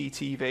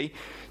CCTV,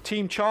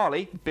 Team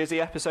Charlie, busy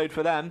episode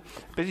for them,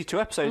 busy 2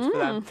 episodes for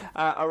them,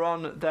 are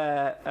on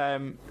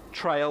their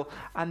trail,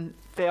 and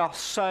they are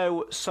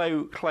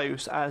so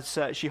close as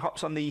she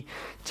hops on the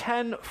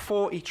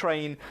 10:40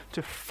 train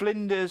to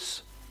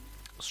Flinders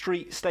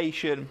Street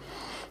Station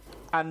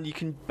and you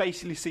can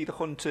basically see the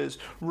hunters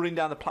running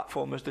down the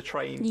platform as the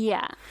train.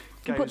 Yeah.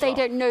 But they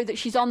don't know that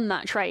she's on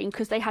that train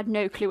because they had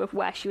no clue of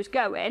where she was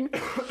going.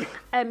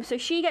 So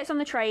she gets on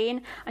the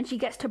train and she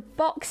gets to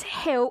Box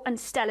Hill and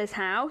Stella's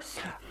house.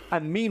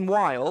 And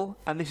meanwhile,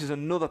 and this is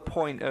another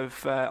point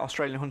of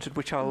Australian Hunted,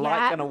 which I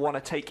like and I want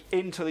to take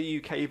into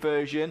the UK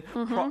version.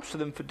 Props to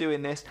them for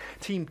doing this.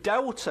 Team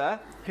Delta,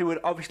 who had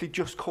obviously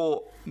just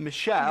caught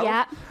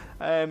Michelle,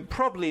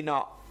 probably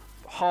not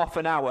half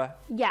an hour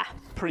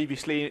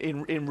previously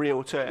in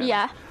real terms.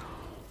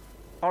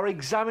 Are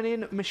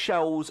examining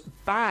Michelle's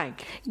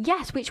bag.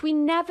 Yes, which we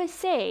never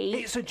see.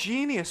 It's a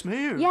genius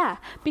move. Yeah,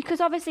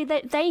 because obviously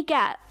they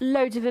get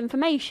loads of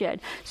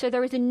information. So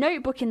there is a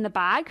notebook in the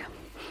bag,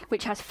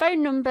 which has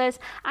phone numbers,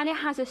 and it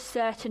has a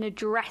certain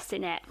address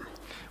in it.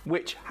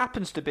 Which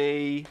happens to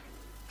be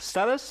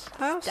Stella's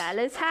house?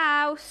 Stella's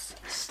house.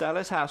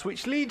 Stella's house,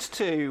 which leads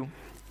to,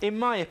 in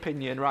my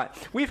opinion, right,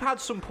 we've had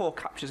some poor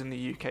captures in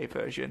the UK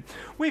version.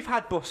 We've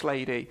had Bus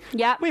Lady.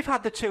 Yeah. We've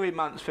had the two in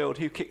Mansfield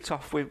who kicked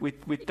off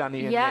with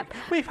Danny and Yep. Nick.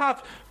 We've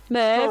had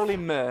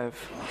Rolling Merv.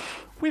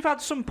 We've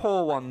had some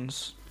poor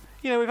ones.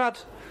 You know, we've had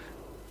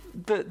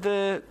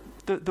the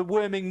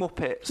worming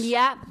Muppets.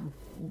 Yeah.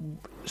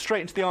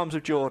 Straight into the arms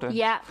of Jordan.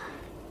 Yeah.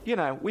 You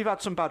know, we've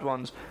had some bad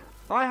ones.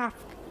 I have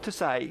to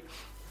say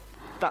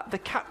that the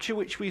capture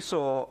which we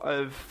saw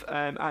of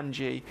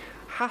Angie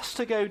has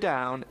to go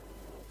down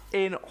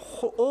in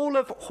all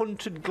of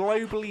Hunted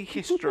globally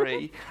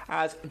history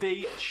as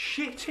the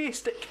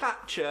shittest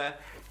capture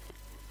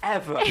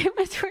ever. It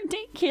was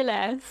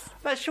ridiculous.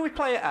 Shall we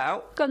play it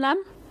out? Go on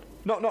then.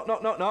 Knock, knock,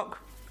 knock, knock, knock.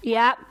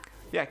 Yeah.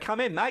 Yeah, come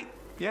in, mate.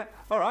 Yeah,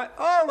 all right.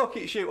 Oh, look,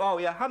 it's you. Oh,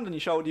 yeah, hand on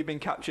your shoulder, you've been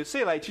captured. See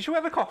you later. Shall we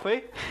have a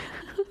coffee?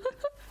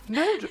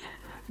 No,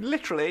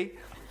 literally,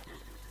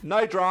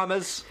 no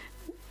dramas.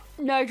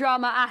 No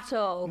drama at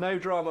all. No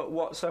drama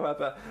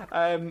whatsoever.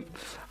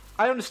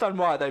 I understand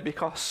why, though,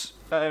 because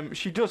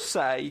she does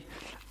say,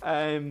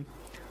 I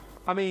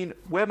mean,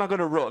 where am I going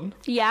to run?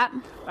 Yeah.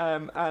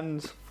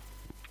 And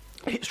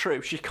it's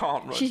true, she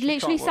can't run. She's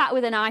literally sat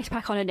with an ice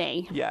pack on her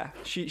knee. Yeah,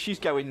 she's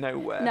going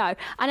nowhere. No,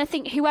 and I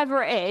think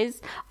whoever it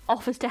is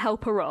offers to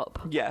help her up.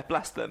 Yeah,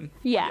 bless them.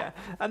 Yeah.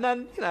 And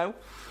then, you know,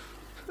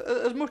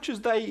 as much as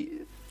they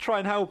try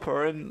and help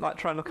her and like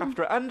try and look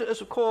after her, and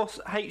as of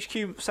course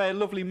HQ say a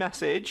lovely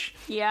message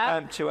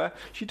to her,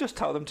 she does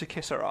tell them to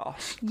kiss her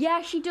arse.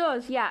 Yeah, she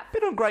does. Yeah.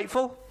 Bit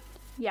ungrateful.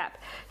 Yep.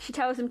 She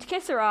tells them to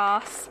kiss her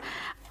arse,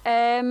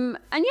 and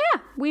yeah,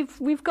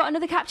 we've got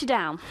another capture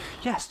down.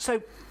 Yes.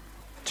 So.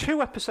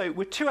 We're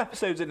 2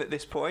 episodes in at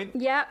this point.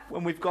 Yeah.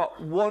 When we've got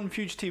 1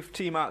 fugitive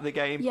team out of the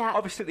game. Yeah.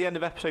 Obviously, at the end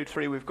of episode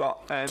 3, we've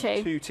got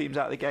 2 teams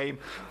out of the game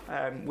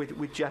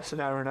with Jess and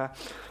Erina.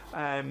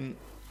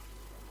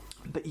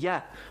 But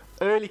yeah,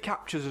 early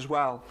captures as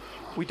well.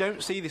 We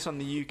don't see this on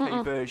the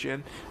UK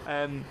version.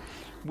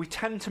 We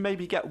tend to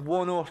maybe get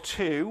 1 or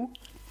 2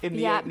 in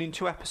the opening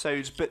 2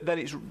 episodes, but then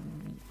it's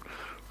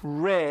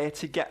rare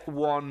to get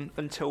 1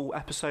 until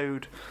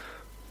episode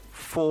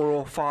 4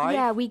 or 5.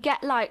 Yeah, we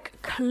get like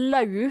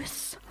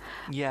close.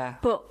 Yeah.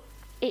 But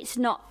it's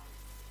not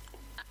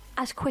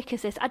as quick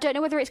as this. I don't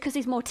know whether it's because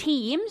there's more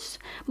teams,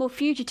 more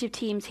fugitive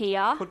teams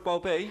here. Could well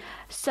be.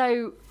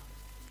 So.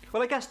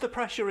 Well, I guess the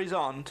pressure is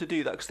on to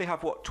do that because they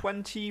have, what,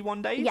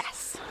 21 days?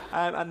 Yes.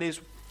 And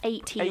there's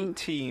 8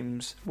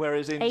 teams,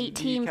 whereas in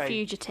 18 the UK,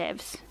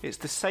 fugitives. It's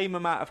the same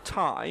amount of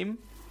time,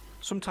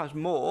 sometimes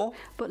more.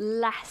 But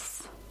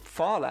less.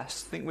 Far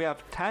less. I think we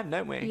have 10,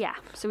 don't we? Yeah,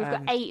 so we've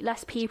got 8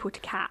 less people to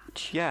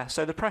catch. Yeah,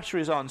 so the pressure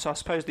is on, so I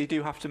suppose they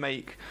do have to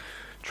make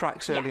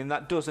tracks early, and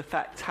that does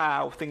affect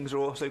how things are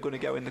also going to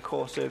go in the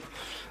course of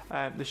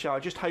the show. I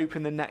just hope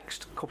in the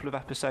next couple of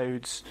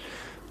episodes,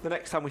 the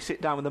next time we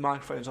sit down with the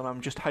microphones on,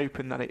 I'm just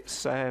hoping that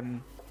it's, a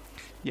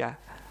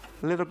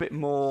little bit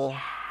more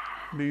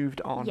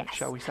moved on,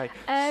 shall we say.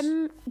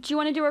 Do you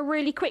want to do a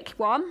really quick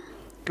one?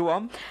 Go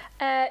on.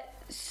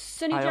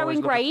 Sunny Joe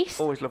and Grace.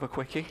 Always love a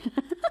quickie.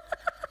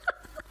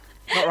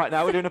 Not right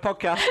now, we're doing a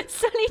podcast.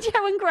 Sunny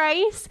Joe and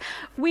Grace.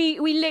 We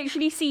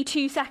literally see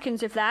 2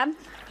 seconds of them.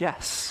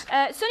 Yes.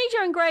 Sunny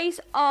Joe and Grace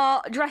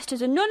are dressed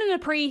as a nun and a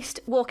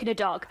priest walking a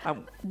dog.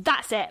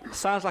 That's it.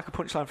 Sounds like a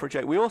punchline for a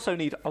joke. We also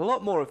need a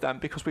lot more of them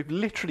because we've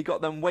literally got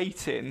them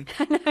waiting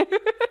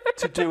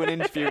to do an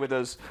interview with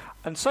us.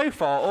 And so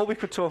far, all we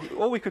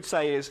could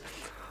say is,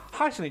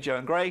 "Hi, Sunny Joe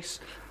and Grace.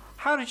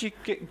 How did you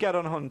get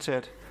on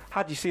Hunted?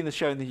 Had you seen the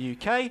show in the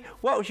UK?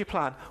 What was your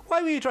plan?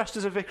 Why were you dressed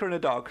as a vicar and a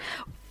dog?"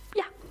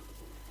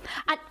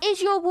 And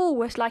is your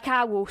Woolworths like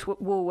our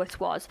Woolworths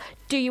was?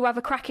 Do you have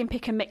a cracking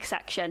pick and mix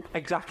section?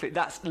 Exactly.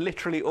 That's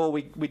literally all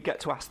we'd get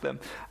to ask them.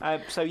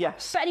 So,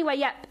 yes. But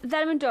anyway,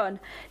 then I'm done.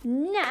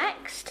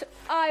 Next,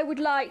 I would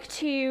like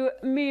to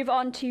move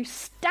on to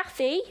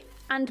Staffy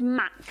and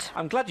Matt.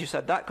 I'm glad you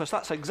said that because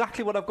that's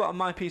exactly what I've got on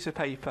my piece of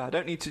paper. I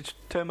don't need to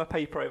turn my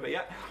paper over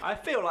yet. I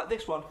feel like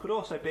this one could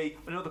also be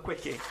another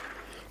quickie.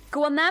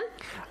 Go on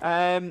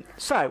then.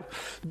 So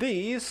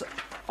these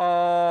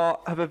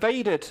have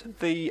evaded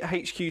the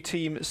HQ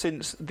team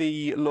since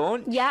the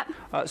launch. Yeah.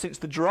 Since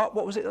the drop.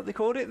 What was it that they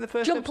called it in the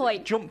first Jump episode?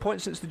 point. Jump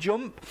point since the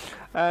jump.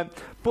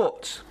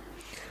 But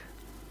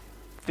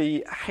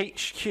the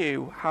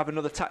HQ have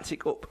another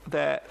tactic up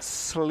their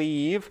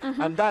sleeve,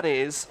 and that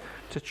is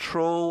to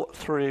trawl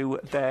through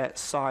their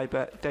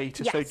cyber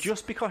data. Yes. So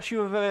just because you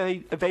have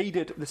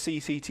evaded the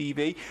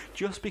CCTV,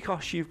 just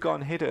because you've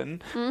gone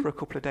hidden for a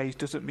couple of days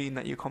doesn't mean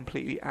that you're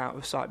completely out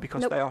of sight,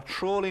 because they are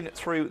trawling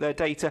through their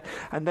data,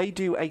 and they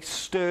do a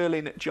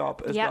sterling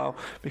job as well,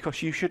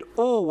 because you should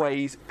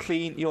always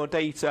clean your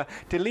data.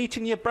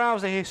 Deleting your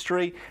browser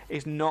history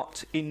is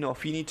not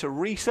enough. You need to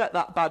reset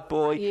that bad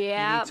boy. You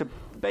need to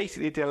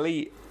basically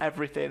delete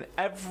everything.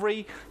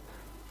 Every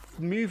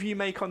move you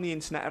make on the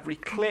internet, every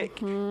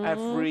click,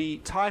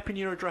 every type in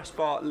your address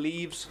bar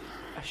leaves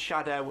a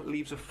shadow,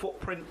 leaves a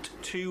footprint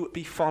to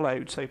be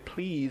followed. So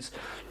please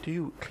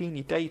do clean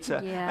your data.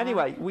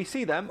 Anyway, we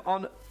see them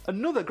on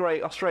another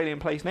great Australian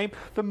place name,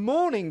 the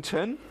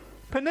Mornington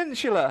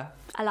Peninsula.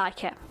 I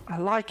like it. I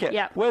like it.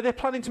 Where they're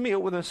planning to meet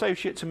up with an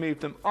associate to move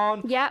them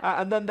on.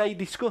 And then they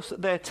discuss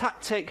their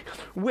tactic,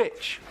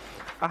 which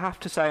I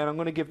have to say, and I'm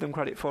going to give them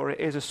credit for it,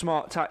 is a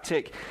smart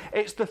tactic.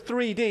 It's the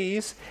 3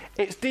 Ds.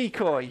 It's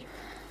decoy.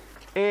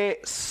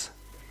 It's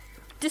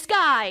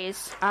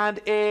disguise. And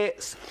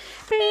it's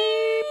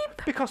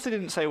beep, because they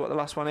didn't say what the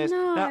last one is.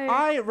 No. Now,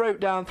 I wrote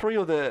down 3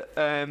 other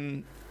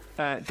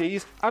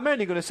Ds. I'm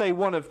only going to say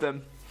one of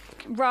them.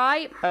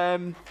 Right.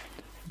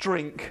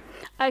 Drink.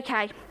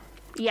 Okay.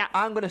 Yeah.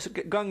 I'm going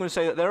to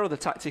say that their other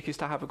tactic is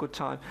to have a good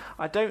time.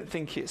 I don't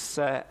think it's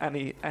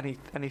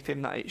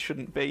anything that it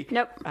shouldn't be.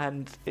 Nope.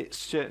 And it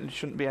certainly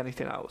shouldn't be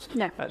anything else.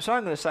 No. So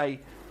I'm going to say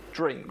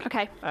drink.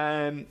 Okay.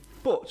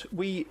 But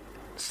we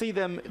see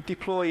them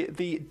deploy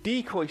the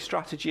decoy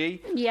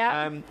strategy.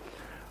 Yeah.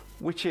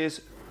 Which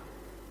is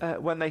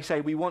when they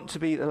say we want to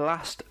be the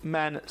last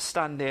men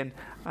standing,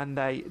 and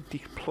they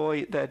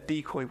deploy their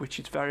decoy, which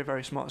is very,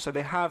 very smart. So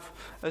they have,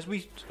 as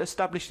we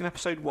established in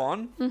episode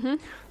 1,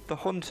 the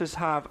hunters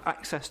have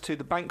access to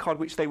the bank card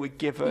which they were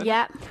given,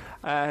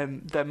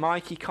 their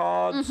Mikey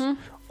cards,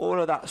 all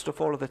of that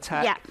stuff, all of the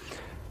tech.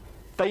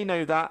 They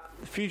know that,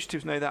 the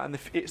fugitives know that, and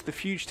it's the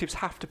fugitives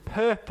have to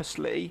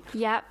purposely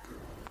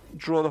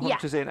draw the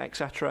hunters in,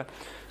 etc.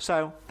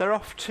 So they're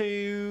off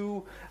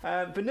to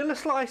Vanilla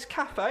Slice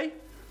Cafe.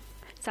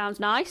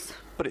 Sounds nice.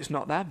 But it's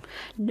not them.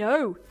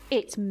 No,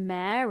 it's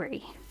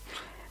Mary.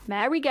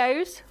 Mary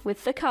goes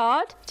with the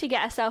card to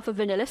get herself a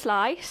vanilla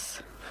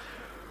slice.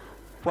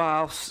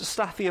 While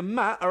Staffy and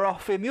Matt are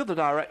off in the other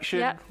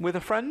direction with a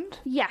friend.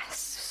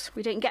 Yes,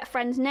 we didn't get a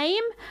friend's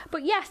name,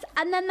 but yes,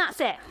 and then that's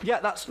it.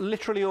 Yeah, that's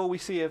literally all we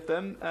see of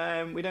them.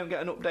 We don't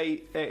get an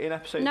update in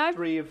episode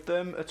 3 of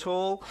them at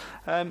all.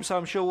 So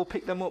I'm sure we'll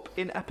pick them up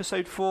in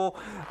episode 4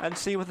 and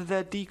see whether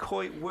their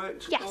decoy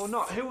works or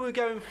not. Who are we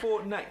going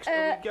for next?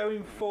 Are we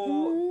going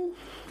for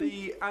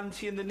the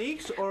auntie and the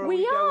niece, or are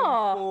we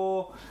going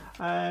for...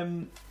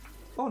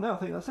 Oh, no, I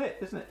think that's it,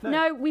 isn't it?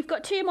 No, we've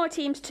got 2 more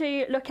teams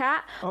to look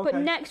at. Okay.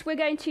 But next we're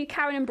going to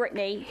Karen and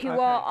Brittany, who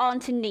are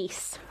aunt and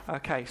niece.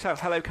 Okay, so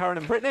hello, Karen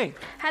and Brittany.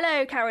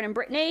 Hello, Karen and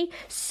Brittany.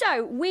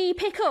 So we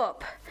pick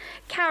up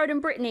Karen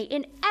and Brittany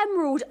in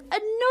Emerald,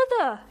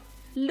 another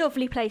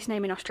lovely place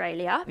name in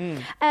Australia.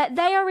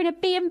 They are in a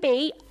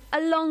B&B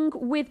along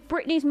with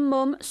Brittany's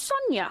mum,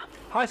 Sonia.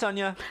 Hi,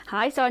 Sonia.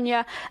 Hi,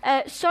 Sonia.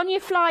 Sonia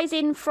flies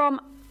in from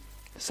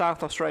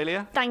South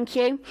Australia. Thank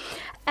you.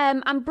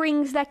 And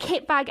brings their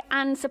kit bag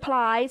and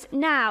supplies.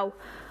 Now,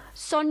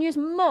 Sonia's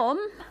mum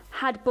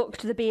had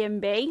booked the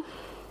B&B,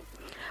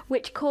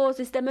 which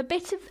causes them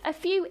a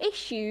few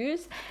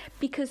issues,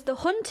 because the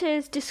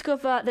hunters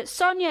discover that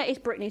Sonia is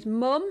Brittany's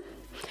mum.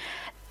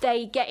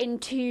 They get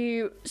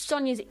into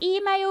Sonia's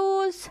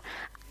emails,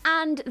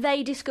 and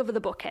they discover the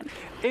booking.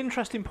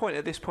 Interesting point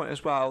at this point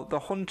as well. The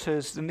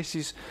hunters, and this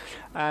is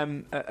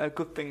a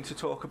good thing to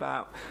talk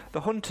about,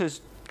 the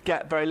hunters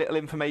get very little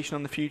information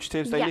on the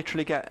fugitives. They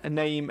literally get a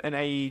name, an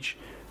age,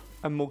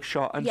 a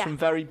mugshot, and some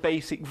very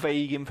basic,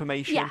 vague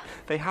information.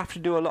 They have to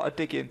do a lot of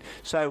digging.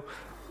 So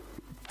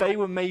they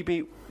were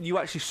you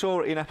actually saw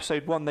it in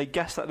episode 1, they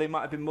guessed that they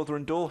might have been mother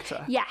and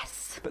daughter.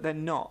 Yes. But they're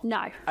not.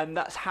 No. And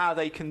that's how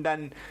they can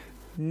then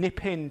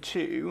nip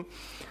into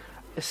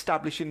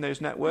establishing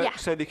those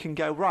networks, so they can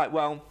go, right,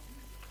 well,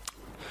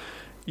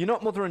 you're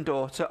not mother and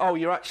daughter. Oh,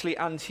 you're actually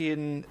auntie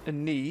and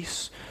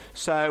niece.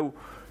 So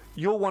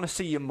you'll want to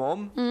see your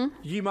mum.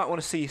 You might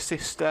want to see your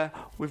sister.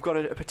 We've got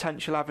a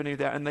potential avenue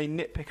there, and they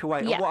nitpick away.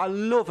 And what I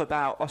love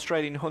about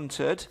Australian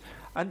Hunted,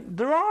 and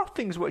there are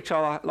things which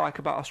I like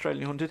about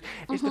Australian Hunted,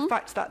 is the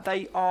fact that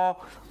they are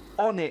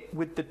on it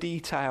with the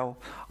detail.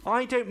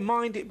 I don't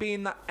mind it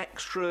being that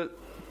extra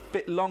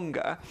bit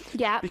longer,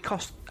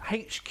 because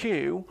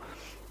HQ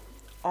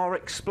are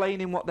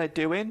explaining what they're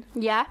doing.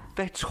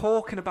 They're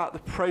talking about the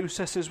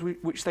processes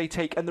which they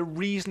take and the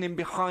reasoning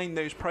behind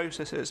those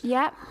processes.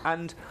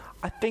 And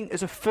I think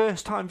as a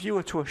first-time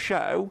viewer to a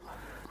show,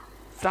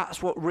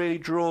 that's what really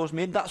draws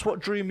me in. That's what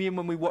drew me in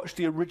when we watched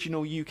the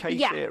original UK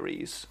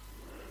series.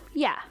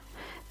 Yeah.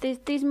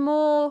 There's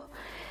more...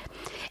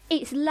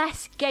 It's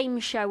less game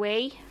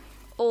showy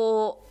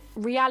or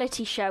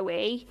reality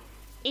showy.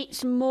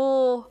 It's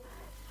more,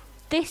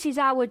 this is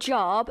our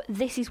job,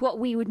 this is what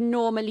we would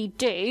normally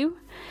do,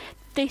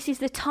 this is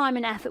the time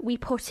and effort we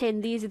put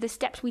in, these are the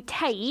steps we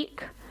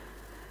take,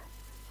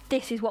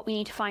 this is what we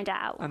need to find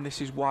out. And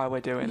this is why we're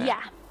doing it.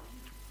 Yeah.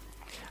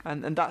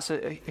 And that's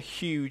a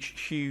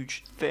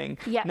huge thing.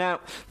 Yeah. Now,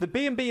 the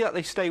B&B that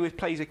they stay with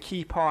plays a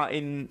key part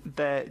in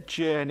their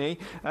journey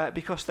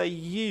because they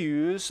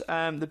use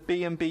the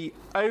B&B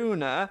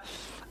owner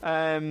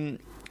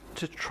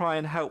to try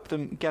and help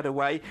them get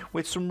away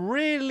with some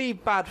really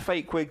bad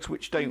fake wigs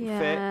which don't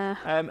fit.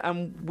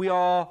 And we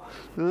are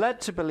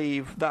led to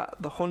believe that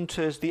the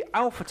hunters, the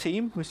Alpha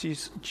team, which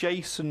is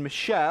Jason,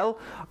 Michelle,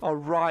 are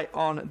right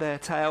on their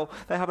tail.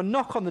 They have a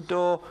knock on the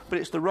door, but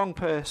it's the wrong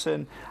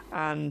person,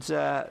 and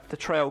the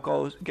trail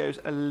goes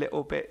a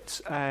little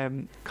bit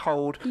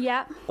cold.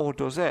 Yeah. Or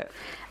does it?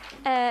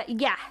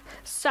 Yeah.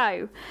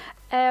 So,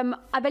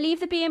 I believe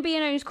the B&B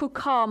owner is called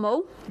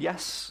Carmel.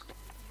 Yes.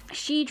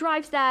 She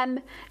drives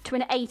them to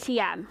an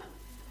ATM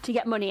to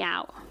get money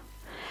out.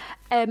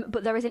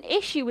 But there is an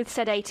issue with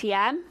said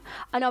ATM,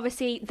 and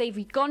obviously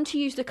they've gone to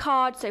use the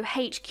card, so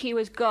HQ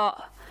has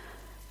got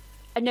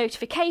a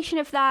notification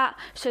of that.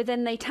 So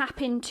then they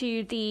tap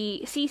into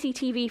the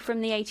CCTV from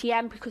the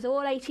ATM, because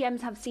all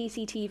ATMs have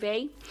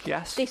CCTV.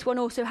 Yes. This one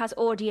also has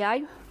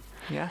audio.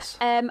 Yes.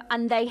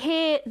 And they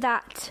hear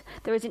that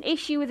there is an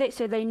issue with it,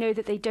 so they know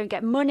that they don't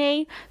get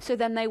money. So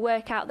then they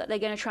work out that they're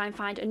going to try and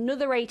find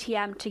another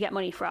ATM to get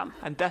money from.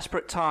 And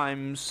desperate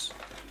times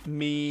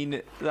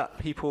mean that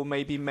people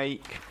maybe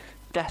make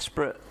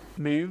desperate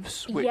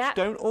moves, which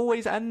don't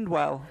always end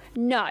well.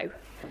 No.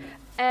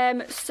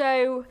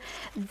 So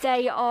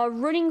they are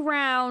running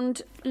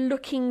around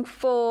looking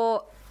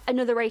for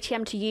another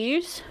ATM to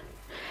use.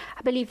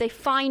 I believe they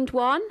find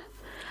one.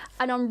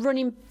 And on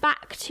running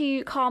back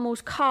to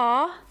Carmel's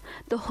car,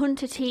 the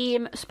hunter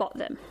team spot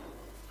them,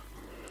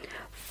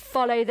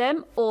 follow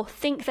them, or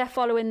think they're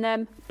following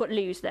them, but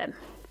lose them.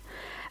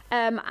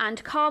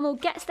 And Carmel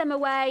gets them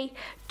away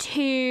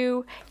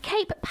to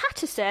Cape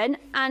Patterson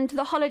and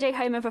the holiday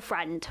home of a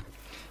friend.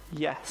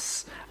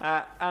 Yes.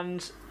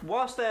 And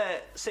whilst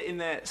they're sitting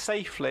there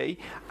safely,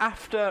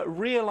 after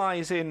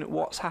realising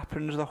what's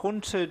happened, the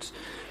hunted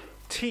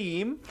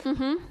team...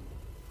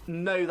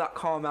 know that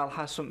Carmel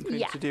has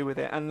something to do with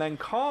it. And then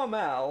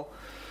Carmel,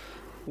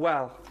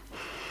 well,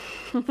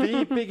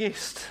 the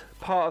biggest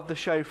part of the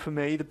show for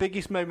me, the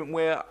biggest moment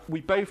where we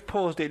both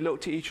paused it,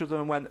 looked at each other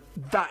and went,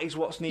 that is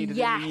what's needed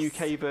in the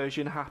UK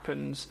version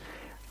happens.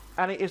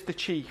 And it is the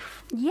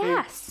Chief.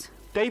 Yes.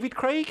 David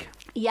Craig?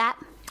 Yeah.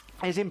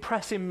 Is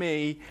impressing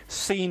me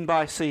scene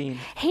by scene.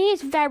 He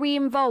is very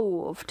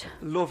involved.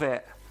 Love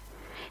it.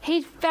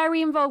 He's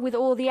very involved with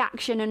all the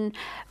action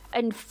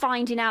and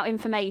finding out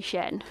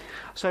information.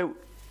 So,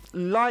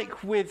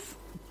 like with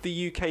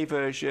the UK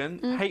version,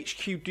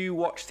 HQ do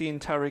watch the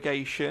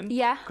interrogation.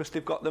 Yeah. Because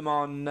they've got them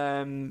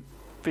on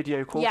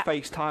video call,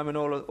 FaceTime and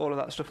all of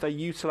that stuff. They're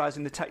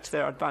utilising the tech to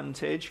their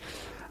advantage.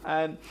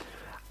 And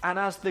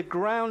as the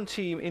ground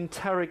team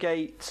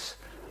interrogates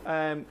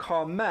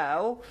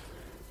Carmel,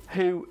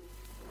 who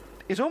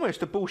is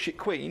almost a bullshit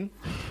queen,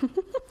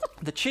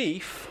 the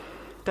Chief,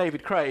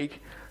 David Craig,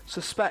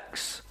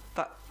 suspects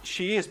that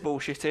she is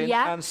bullshitting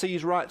and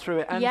sees right through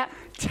it and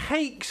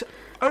takes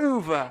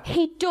over.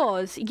 He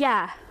does,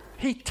 yeah.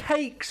 He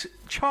takes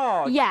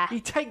charge. Yeah. He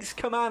takes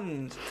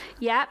command.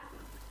 Yeah.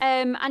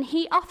 And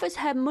he offers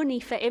her money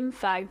for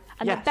info.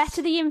 And the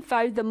better the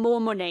info, the more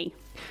money.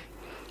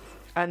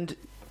 And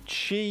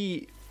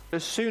she,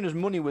 as soon as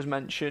money was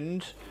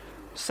mentioned,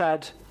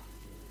 said,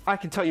 I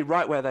can tell you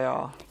right where they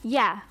are.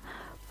 Yeah.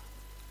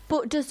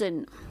 But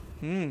doesn't.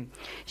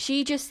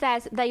 She just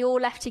says they all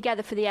left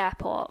together for the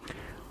airport.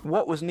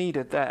 What was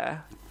needed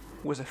there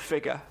was a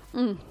figure.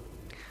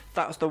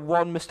 That was the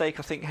one mistake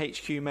I think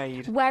HQ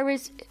made.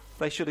 Whereas...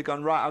 They should have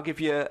gone, right, I'll give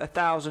you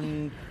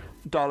 $1,000.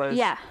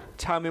 Yeah.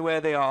 Tell me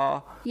where they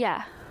are.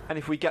 Yeah. And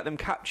if we get them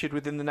captured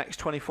within the next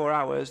 24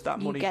 hours, that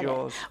money's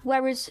yours.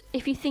 Whereas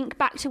if you think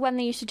back to when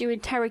they used to do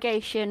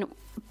interrogation,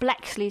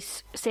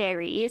 Blexley's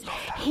series,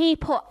 he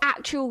put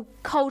actual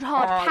cold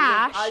hard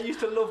cash. I used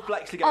to love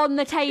Blexley on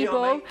the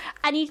table,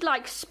 and he'd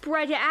like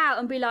spread it out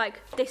and be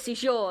like, "This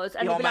is yours,"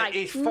 and he'd be like, "No."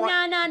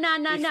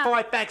 It's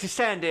 5 bags of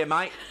sand here,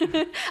 mate.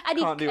 and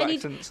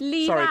he'd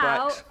leave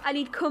out, and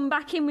he'd come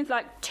back in with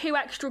like 2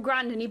 extra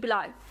grand, and he'd be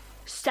like,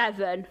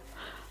 7.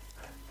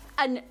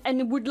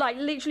 And would like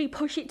literally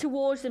push it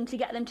towards them to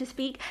get them to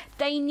speak.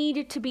 They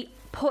needed to be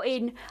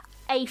putting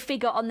a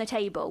figure on the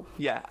table.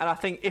 Yeah, and I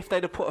think if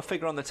they'd have put a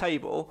figure on the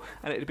table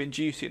and it had been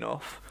juicy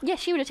enough... Yeah,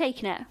 she would have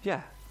taken it.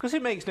 Yeah, because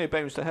it makes no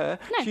bones to her.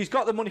 No. She's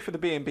got the money for the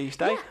B&B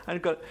stay,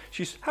 and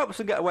she's helped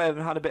them get away and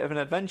had a bit of an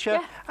adventure,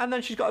 and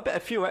then she's got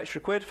a few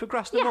extra quid for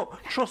grassing them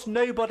up. Trust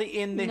nobody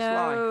in this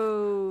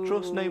life.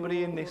 Trust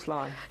nobody in this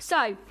life.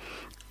 So,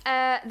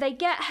 they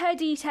get her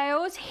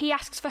details. He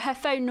asks for her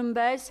phone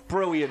numbers.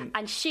 Brilliant.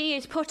 And she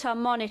is put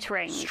on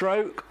monitoring.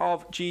 Stroke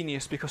of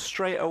genius, because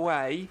straight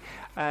away,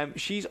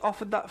 she's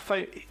offered that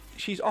phone.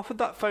 She's offered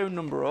that phone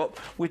number up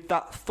with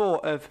that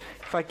thought of,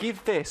 if I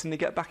give this and they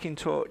get back in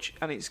touch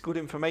and it's good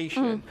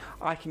information,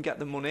 I can get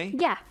the money.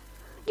 Yeah.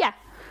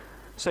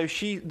 So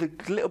the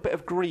little bit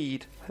of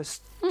greed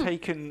has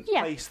taken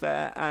place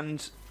there,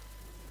 and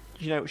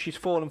she's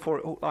fallen for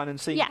it hook, line and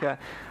sinker,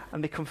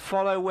 and they can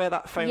follow where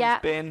that phone's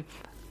been,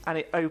 and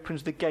it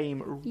opens the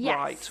game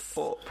right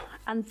up.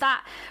 And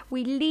that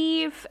we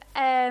leave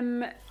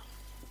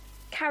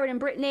Karen and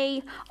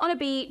Brittany on a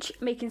beach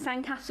making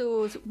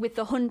sandcastles with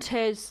the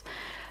hunters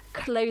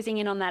closing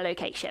in on their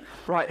location.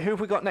 Right, who have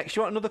we got next?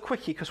 You want another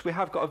quickie? Because we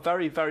have got a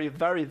very, very,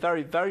 very,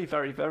 very, very,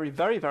 very, very,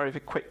 very, very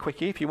quick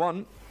quickie if you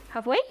want.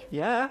 Have we?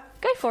 Yeah.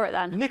 Go for it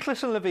then.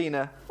 Nicholas and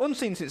Lavina,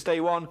 unseen since day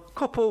one,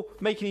 couple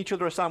making each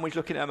other a sandwich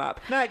looking at a map.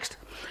 Next.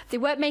 They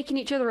weren't making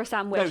each other a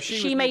sandwich. No,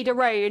 she made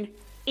her own.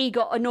 He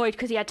got annoyed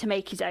because he had to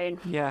make his own.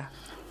 Yeah.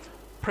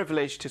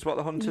 Privileged is what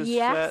the hunters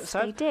said.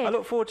 They did. I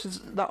look forward to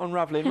that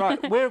unravelling.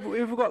 Right, where have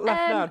we got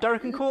left now?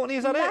 Derek and Courtney,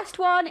 is that last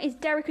one is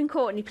Derek and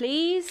Courtney,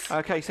 please.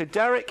 Okay, so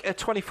Derek, a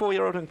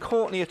 24-year-old, and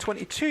Courtney, a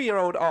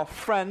 22-year-old, are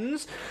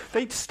friends.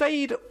 They'd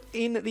stayed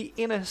in the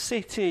inner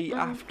city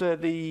after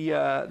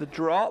the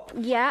drop,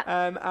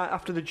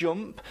 after the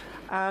jump,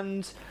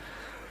 and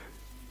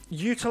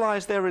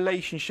utilised their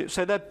relationship.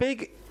 So they're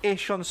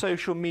big-ish on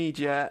social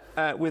media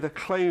with a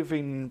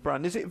clothing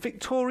brand. Is it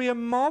Victoria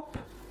Mob?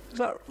 Is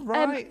that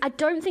right? I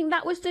don't think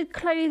that was the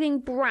clothing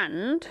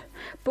brand,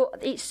 but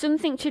it's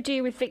something to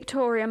do with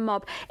Victoria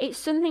Mob. It's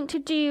something to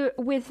do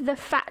with the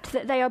fact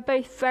that they are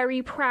both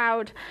very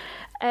proud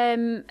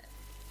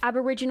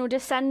Aboriginal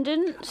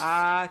descendants.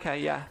 Okay,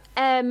 yeah.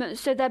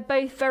 So they're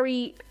both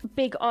very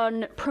big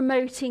on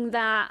promoting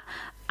that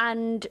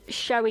and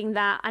showing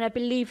that. And I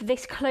believe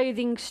this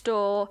clothing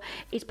store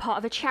is part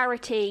of a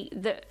charity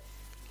that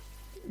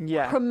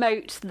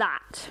promotes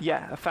that.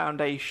 Yeah, a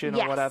foundation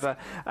or whatever.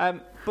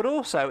 But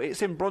also,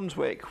 it's in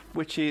Brunswick,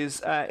 which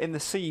is in the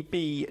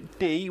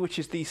CBD, which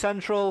is the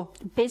Central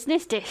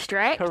Business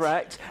District.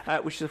 Correct.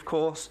 Which is, of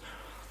course,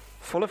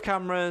 full of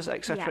cameras,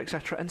 etc.,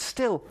 etc., and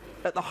still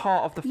at the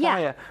heart of the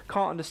fire.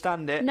 Can't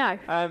understand it. No.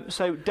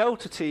 So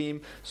Delta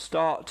team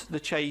start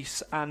the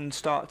chase and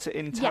start to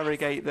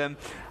interrogate them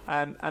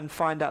and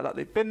find out that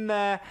they've been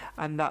there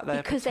and that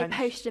they're... Because they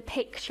posted a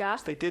picture.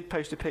 They did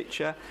post a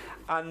picture,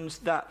 and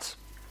that...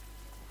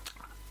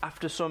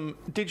 After some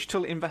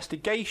digital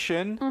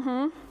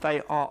investigation,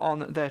 they are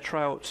on their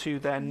trail to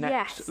their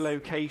next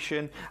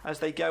location as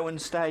they go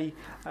and stay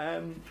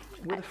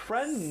with a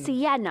friend.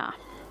 Sienna.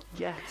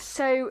 Yes.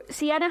 So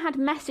Sienna had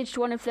messaged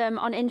one of them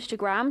on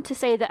Instagram to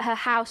say that her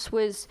house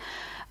was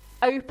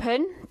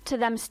open to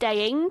them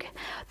staying.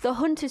 The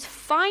hunters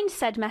find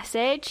said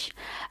message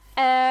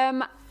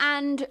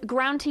and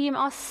ground team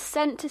are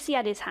sent to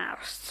Sienna's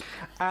house.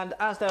 And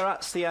as they're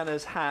at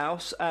Sienna's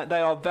house, they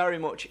are very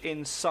much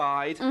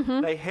inside.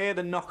 They hear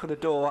the knock of the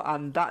door,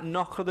 and that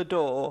knock of the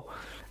door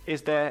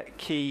is their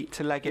key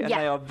to leg it. And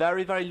they are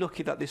very, very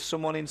lucky that there's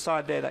someone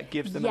inside there that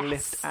gives them a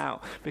lift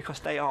out, because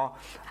they are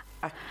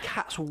a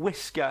cat's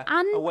whisker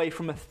away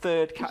from a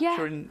third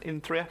capture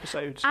in 3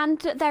 episodes. And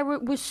there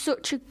was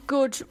such a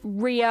good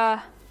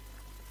rear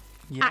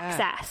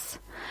access.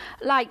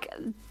 Like,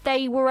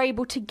 they were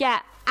able to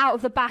get out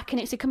of the back,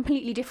 and it's a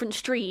completely different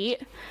street.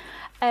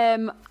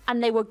 And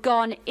they were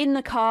gone in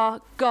the car,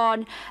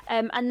 gone.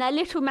 And their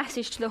little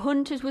message to the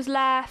hunters was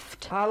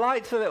left. I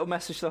liked the little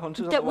message to the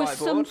hunters that on the whiteboard. Was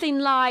something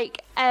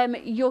like,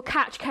 you'll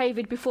catch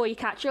COVID before you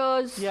catch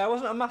us. Yeah, I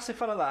wasn't a massive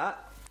fan of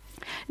that.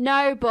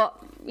 No, but,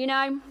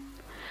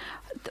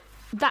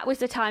 that was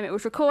the time it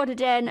was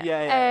recorded in.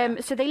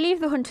 So they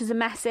leave the hunters a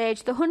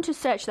message. The hunters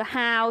search the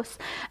house.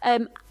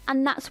 And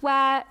that's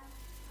where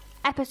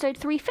episode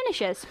 3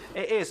 finishes.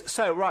 It is.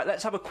 So, right,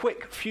 let's have a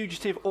quick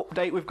fugitive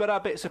update. We've got our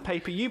bits of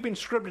paper. You've been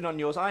scribbling on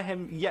yours. I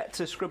have yet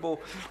to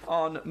scribble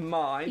on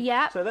mine.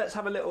 Yeah. So let's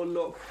have a little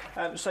look.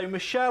 So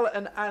Michelle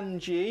and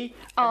Angie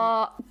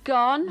are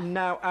gone.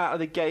 Now out of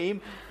the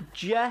game.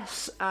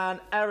 Jess and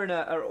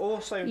Erina are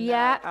also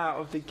now out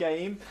of the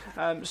game.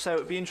 So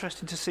it'd be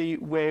interesting to see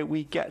where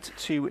we get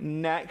to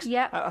next.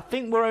 Yeah. I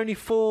think we're only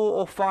 4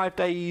 or 5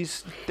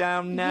 days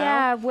down now.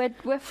 Yeah,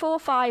 we're 4 or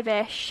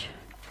 5-ish.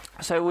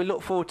 So we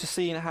look forward to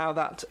seeing how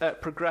that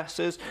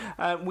progresses.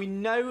 We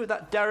know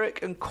that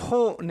Derek and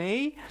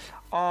Courtney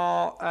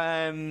are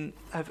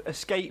have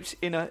escaped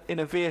in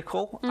a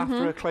vehicle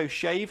after a close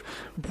shave.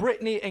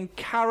 Brittany and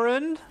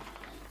Karen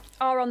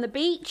are on the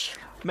beach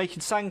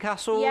making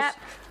sandcastles. Yep.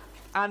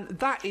 And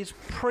that is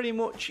pretty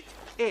much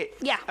it.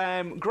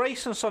 Yeah.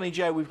 Grace and Sonny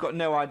Joe, we've got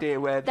no idea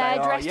where they're they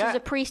are dressed as a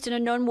priest and a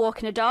nun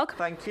walking a dog.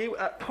 Thank you.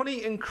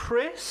 Punny and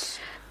Chris.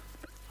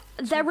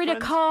 They're in a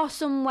car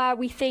somewhere,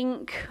 we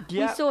think.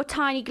 Yeah. We saw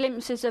tiny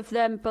glimpses of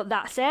them, but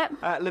that's it.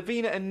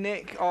 Lavina and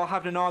Nick are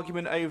having an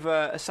argument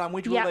over a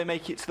sandwich. Will they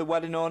make it to the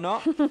wedding or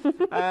not?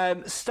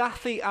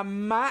 Staffy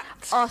and Matt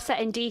are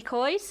setting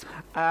decoys.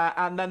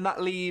 And then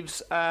that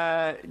leaves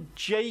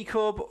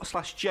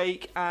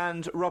Jacob/Jake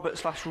and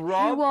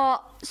Robert/Rob. Who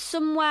are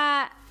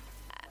somewhere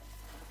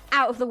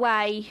out of the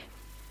way,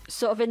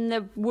 sort of in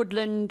the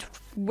woodland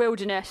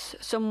wilderness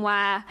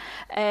somewhere,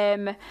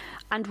 and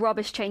Rob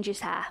has changed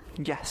his hair.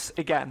 Yes,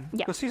 again.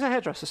 Because he's a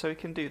hairdresser, so he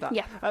can do that.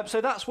 Yeah. So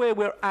that's where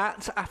we're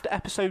at after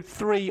episode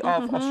 3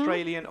 of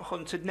Australian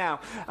Hunted. Now,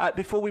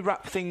 before we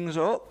wrap things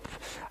up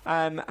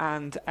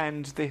and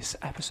end this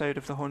episode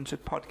of the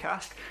Hunted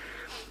podcast,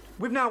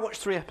 we've now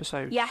watched 3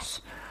 episodes.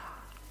 Yes.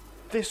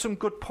 There's some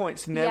good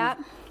points in there. Yeah.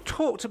 We've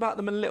talked about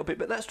them a little bit,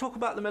 but let's talk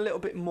about them a little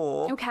bit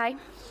more. Okay.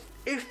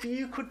 If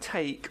you could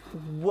take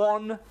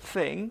one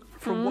thing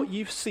from what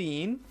you've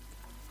seen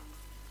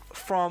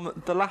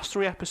from the last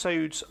 3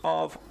 episodes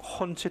of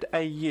Hunted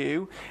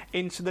AU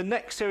into the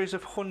next series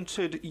of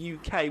Hunted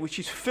UK, which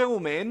is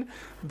filming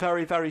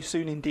very, very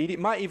soon indeed. It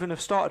might even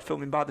have started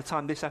filming by the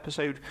time this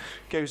episode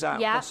goes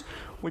out. Yeah. Because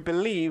we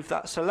believe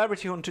that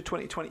Celebrity Hunter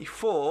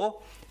 2024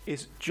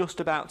 is just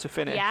about to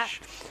finish. Yeah.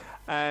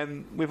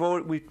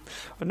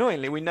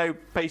 Annoyingly, we know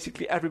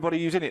basically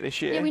everybody who's in it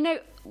this year. Yeah, we know.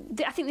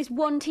 I think there's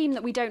one team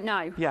that we don't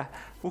know. Yeah,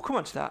 we'll come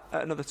on to that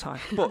at another time.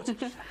 But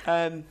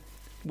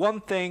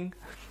one thing,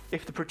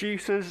 if the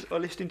producers are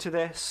listening to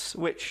this,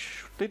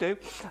 which they do,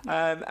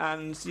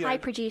 and you know, hi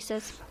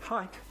producers.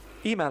 Hi.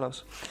 Email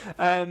us.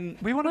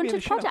 We want to be in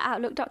the show.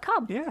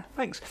 huntedpod@outlook.com. Yeah,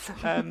 thanks.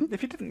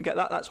 If you didn't get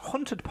that, that's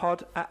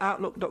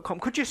huntedpod@outlook.com.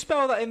 Could you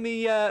spell that in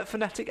the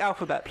phonetic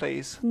alphabet,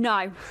 please?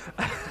 No.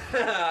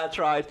 I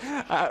tried.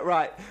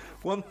 Right.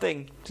 One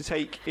thing to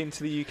take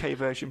into the UK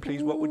version,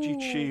 please. What would you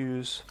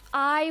choose?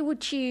 I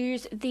would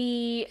choose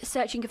the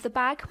searching of the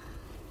bag.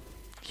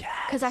 Yes.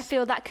 Because I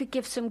feel that could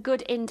give some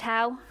good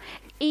intel.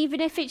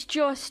 Even if it's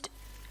just,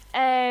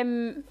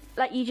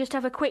 like you just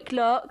have a quick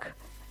look,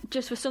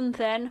 just for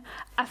something,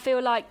 I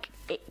feel like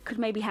it could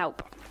maybe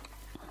help.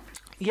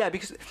 Yeah,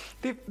 because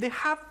they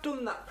have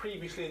done that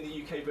previously in the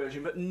UK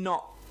version, but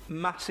not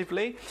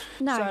massively.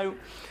 No. So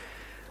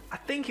I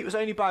think it was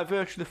only by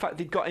virtue of the fact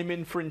they'd got him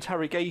in for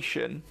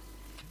interrogation.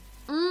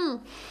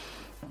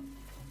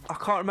 I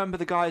can't remember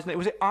the guy's name.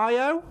 Was it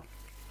Io?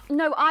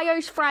 No,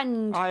 Io's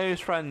friend.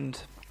 Io's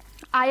friend.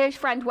 Io's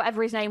friend,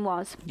 whatever his name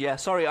was. Yeah,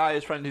 sorry,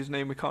 Io's friend whose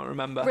name we can't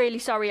remember. Really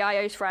sorry,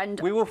 Io's friend.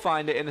 We will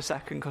find it in a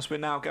second because we're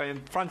now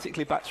going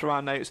frantically back through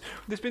our notes.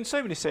 There's been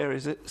so many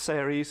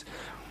series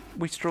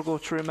we struggle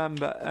to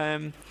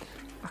remember.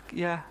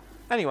 Yeah.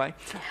 Anyway.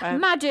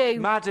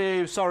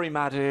 Madhu. Sorry,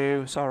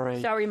 Madhu.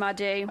 Sorry. Sorry,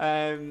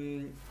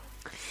 Madhu.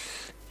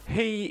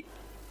 He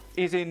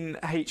is in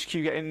HQ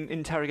getting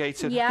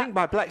interrogated. Yeah. I think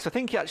by Blex. I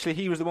think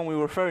he was the one we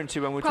were referring to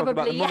when we were talking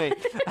about the money.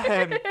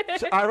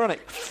 So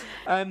ironic.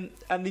 And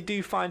they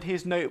do find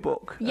his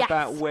notebook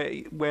about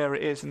where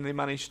it is, and they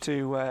manage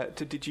to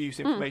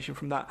deduce information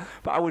from that.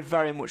 But I would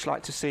very much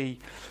like to see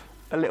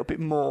a little bit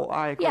more.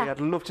 I agree. Yeah. I'd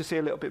love to see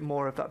a little bit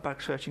more of that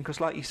bag searching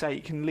because, like you say,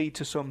 it can lead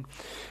to some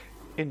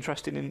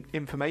interesting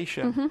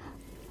information.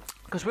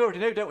 Because we already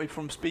know, don't we,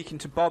 from speaking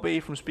to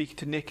Bobby, from speaking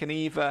to Nick and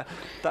Eva,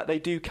 that they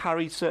do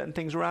carry certain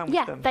things around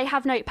with them. Yeah, they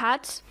have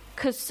notepads,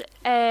 because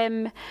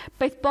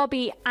both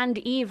Bobby and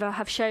Eva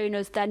have shown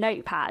us their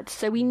notepads,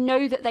 so we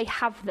know that they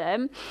have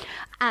them,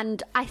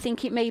 and I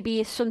think it maybe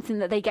is something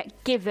that they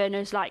get given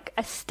as like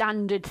a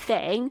standard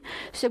thing,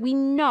 so we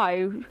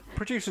know.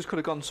 Producers could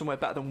have gone somewhere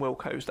better than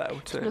Wilco's,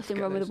 though. There's nothing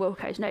wrong with a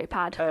Wilco's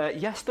notepad.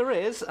 Yes, there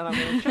is, and I'm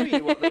going to show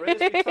you what there is,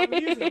 because I'm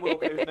using a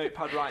Wilco's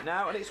notepad right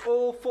now, and it's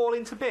all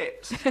falling to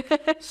bits.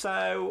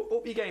 So,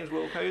 up your games,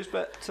 Wilco's,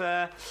 but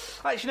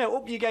actually, no,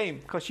 up your game,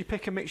 because your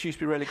pick and mix used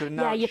to be really good. And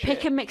now your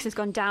pick and mix has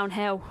gone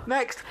downhill.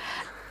 Next.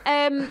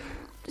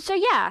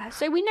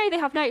 So we know they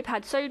have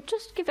notepads, so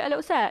just give it a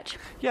little search.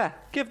 Yeah,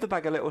 give the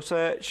bag a little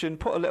search and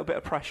put a little bit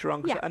of pressure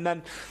on, and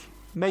then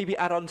maybe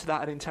add on to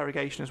that an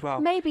interrogation as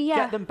well. Maybe, yeah.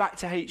 Get them back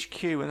to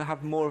HQ and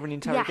have more of an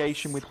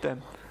interrogation with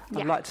them.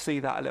 I'd like to see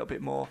that a little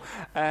bit more.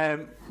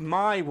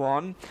 My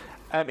one,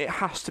 it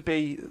has to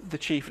be the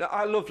chief.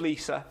 I love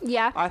Lisa.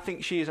 Yeah. I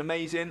think she is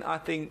amazing. I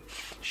think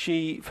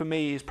she, for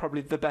me, is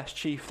probably the best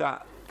chief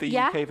that the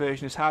UK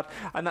version has had.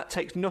 And that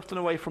takes nothing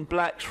away from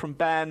Blex, from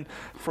Ben,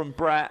 from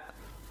Brett.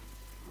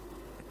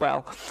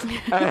 Well,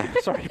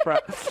 sorry,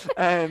 Brett.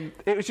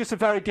 It was just a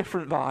very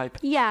different vibe.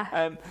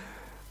 Yeah.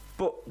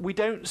 But we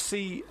don't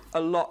see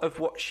a lot of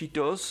what she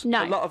does.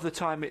 No. A lot of the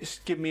time it's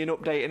giving me an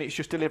update and it's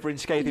just delivering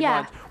scathing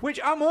lines, which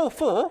I'm all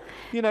for.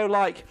 You know,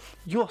 like,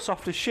 you're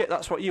soft as shit,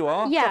 that's what you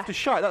are. Yeah. Soft as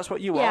shite, that's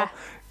what you are.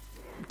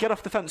 Get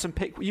off the fence and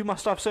pick. You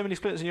must have so many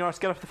splinters in your ass.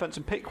 Get off the fence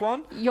and pick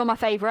one. You're my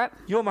favourite.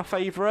 You're my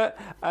favourite.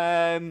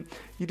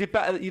 You did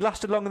better. You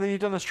lasted longer than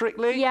you've done on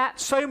Strictly. Yeah.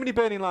 So many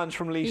burning lines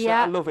from Lisa.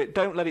 Yeah. I love it.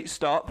 Don't let it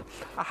stop.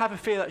 I have a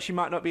fear that she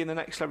might not be in the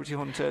next Celebrity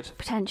Hunted.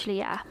 Potentially,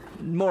 yeah.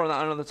 More on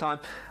that another time.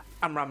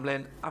 I'm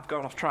rambling, I've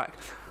gone off track.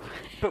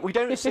 But we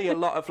don't see a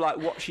lot of like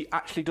what she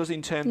actually does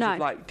in terms of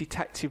like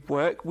detective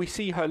work. We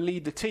see her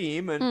lead the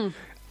team and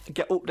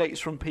get updates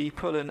from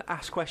people and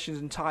ask questions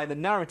and tie the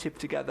narrative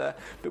together,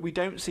 but we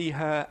don't see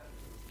her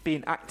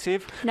being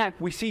active. No.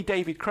 We see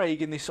David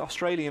Craig in this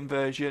Australian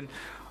version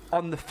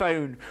on the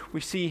phone.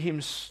 We see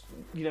him,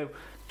 you know,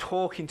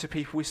 talking to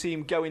people. We see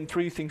him going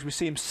through things. We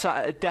see him sat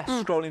at a desk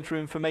scrolling through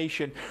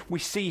information. We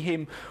see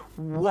him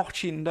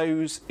watching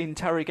those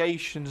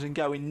interrogations and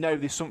going, no,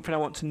 there's something I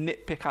want to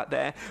nitpick at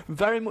there.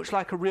 Very much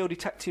like a real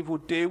detective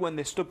would do when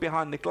they're stood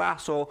behind the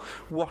glass or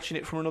watching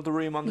it from another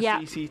room on the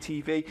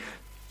CCTV.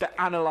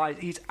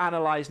 He's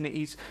analysing it,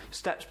 he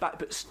steps back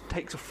but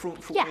takes a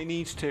front foot when he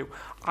needs to.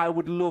 I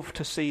would love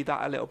to see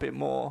that a little bit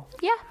more.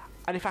 Yeah.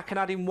 And if I can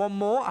add in one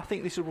more, I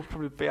think this will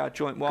probably be our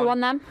joint one. Go on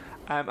then.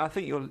 I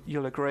think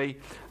you'll agree.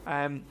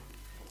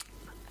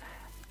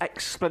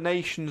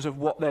 Explanations of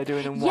what they're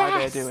doing and why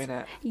they're doing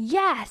it.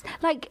 Yes.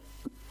 Like,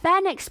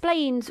 Ben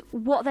explains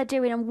what they're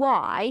doing and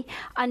why,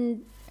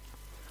 and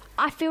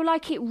I feel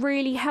like it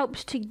really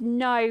helps to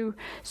know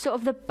sort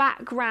of the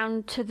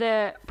background to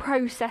the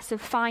process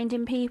of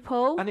finding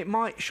people. And it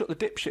might shut the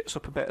dipshits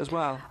up a bit as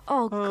well.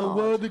 Oh, God.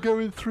 Why are they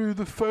going through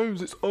the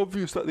phones? It's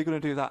obvious that they're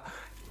going to do that.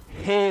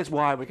 Here's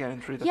why we're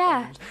going through the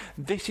phones.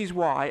 This is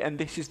why, and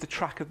this is the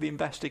track of the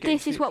investigation.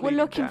 This is what we're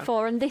looking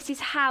for, and this is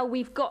how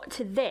we've got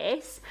to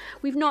this.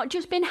 We've not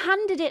just been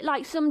handed it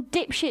like some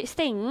dipshits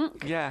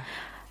think. Yeah.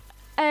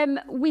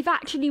 We've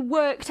actually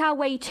worked our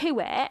way to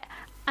it,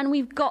 and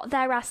we've got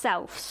there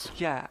ourselves.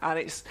 Yeah,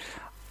 and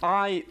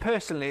I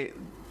personally,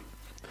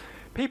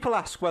 people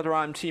ask whether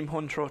I'm Team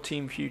Hunter or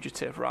Team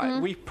Fugitive,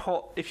 right?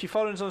 If you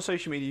follow us on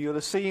social media, you'll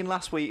have seen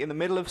last week in the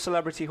middle of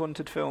Celebrity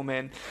Hunted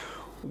filming,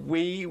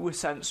 we were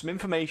sent some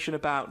information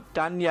about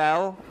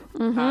Danielle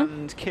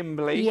and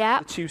Kimberly,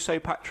 the two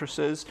soap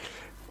actresses,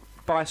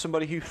 by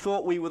somebody who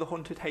thought we were the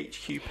Hunted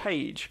HQ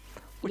page,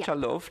 which I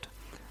loved,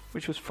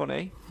 which was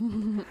funny.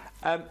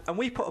 And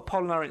we put a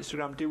poll on our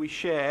Instagram, do we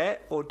share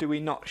or do we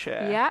not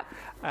share?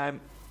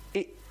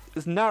 It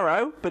was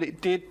narrow, but it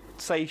did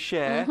say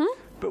share,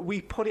 but we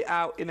put it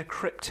out in a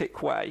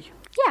cryptic way.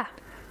 Yeah.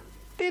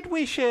 Did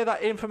we share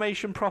that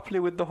information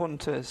properly with the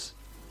Hunters,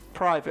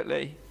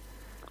 privately?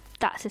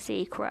 That's a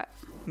secret.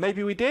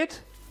 Maybe we did,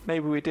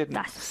 maybe we didn't.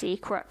 That's a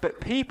secret.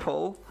 But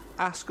people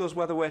ask us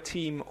whether we're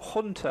Team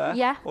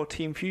Hunter or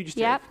Team Fugitive.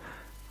 Yep.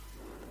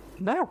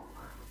 No.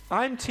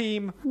 I'm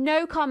Team...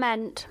 No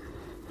comment.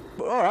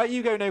 All right,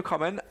 you go no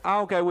comment.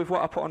 I'll go with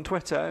what I put on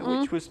Twitter,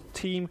 which was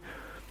Team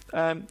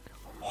Huntative.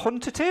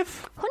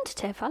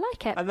 Huntative, I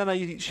like it. And then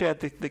I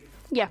shared the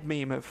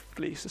meme of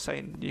Lisa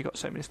saying, you got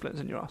so many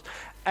splinters in your arse.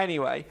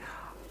 Anyway...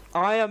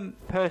 I am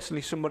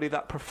personally somebody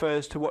that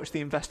prefers to watch the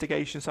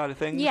investigation side of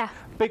things. Yeah.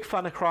 Big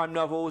fan of crime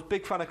novels,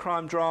 big fan of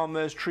crime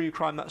dramas, true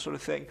crime, that sort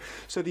of thing.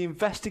 So the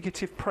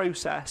investigative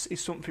process is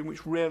something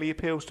which really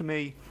appeals to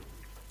me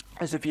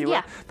as a viewer.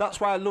 Yeah. That's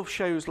why I love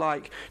shows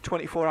like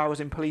 24 Hours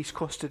in Police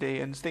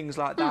Custody and things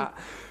like that.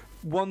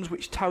 Ones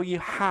which tell you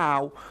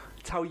how,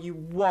 tell you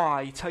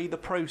why, tell you the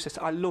process.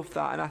 I love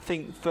that. And I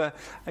think for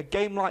a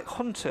game like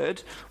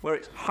Hunted, where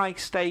it's high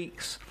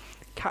stakes,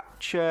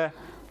 capture...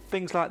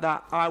 things like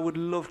that, I would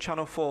love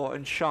Channel 4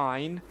 and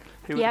Shine,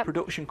 who are the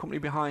production company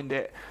behind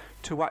it,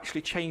 to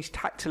actually change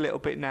tact a little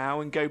bit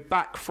now and go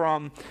back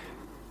from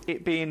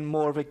it being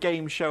more of a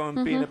game show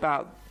and being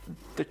about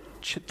the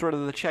thrill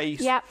of the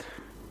chase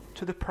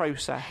to the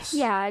process.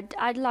 Yeah,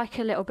 I'd like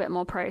a little bit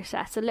more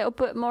process, a little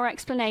bit more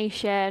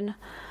explanation,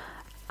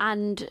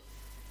 and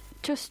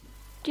just,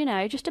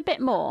 just a bit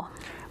more.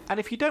 And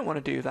if you don't want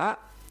to do that,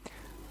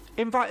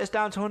 invite us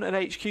down to Hunted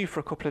HQ for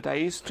a couple of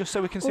days, just so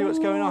we can see what's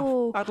going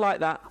on. I'd like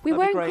that. We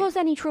won't cause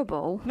any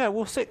trouble. No,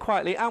 we'll sit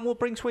quietly and we'll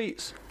bring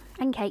sweets.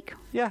 And cake.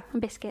 Yeah.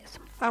 And biscuits.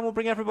 And we'll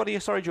bring everybody a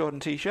Sorry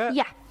Jordan t-shirt.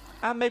 Yeah.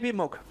 And maybe a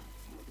mug.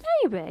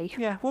 Maybe.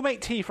 Yeah, we'll make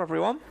tea for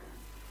everyone.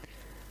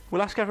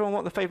 We'll ask everyone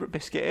what the favourite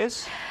biscuit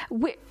is.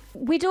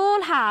 We'd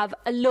all have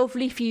a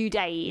lovely few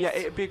days. Yeah,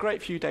 it'd be a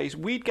great few days.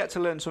 We'd get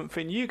to learn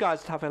something, you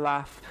guys would have a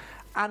laugh,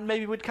 and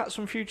maybe we'd catch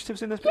some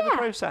fugitives in this bit of the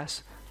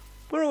process.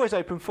 We're always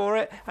open for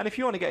it, and if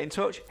you want to get in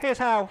touch, here's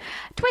how.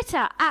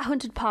 Twitter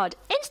 @HuntedPod,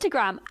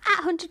 Instagram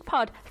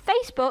 @HuntedPod,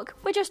 Facebook,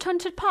 we're just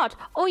HuntedPod,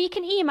 or you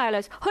can email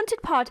us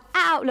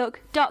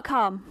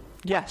huntedpod@outlook.com.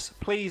 Yes,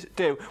 please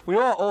do. We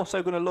are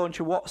also going to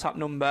launch a WhatsApp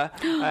number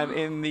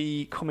in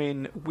the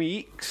coming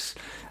weeks.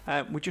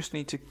 We just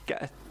need to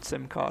get a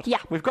SIM card. Yeah.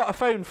 We've got a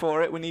phone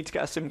for it. We need to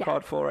get a SIM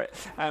card for it.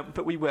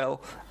 But we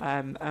will.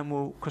 And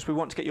we'll, because we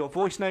want to get your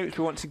voice notes.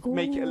 We want to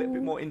make it a little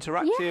bit more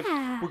interactive.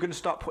 Yeah. We're going to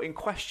start putting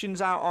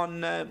questions out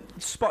on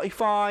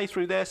Spotify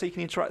through there, so you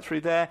can interact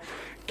through there.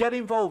 Get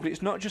involved.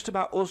 It's not just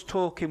about us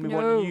talking. We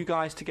want you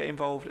guys to get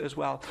involved as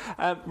well.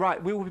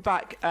 Right, we will be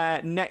back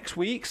next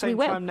week, same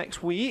time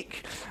next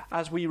week,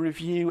 as we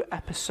review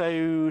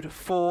episode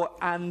 4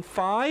 and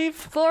 5.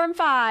 4 and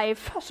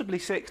 5. Possibly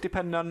 6,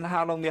 depending on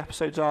how long the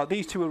episodes are.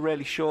 These two were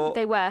really short.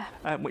 They were.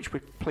 Which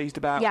we're pleased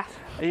about. Yeah.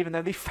 Even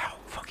though they felt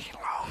fucking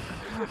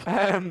long.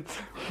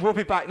 We'll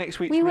be back next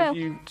week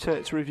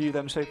to review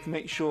them, so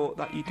make sure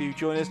that you do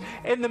join us.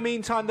 In the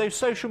meantime, those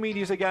social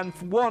medias again,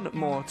 one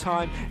more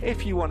time,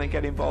 if you want to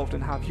get involved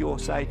and have your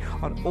say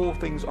on all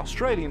things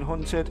Australian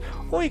Hunted,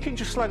 or you can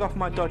just slag off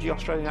my dodgy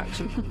Australian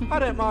accent. I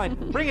don't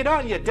mind. Bring it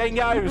on, you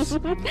dingoes!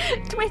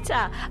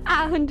 Twitter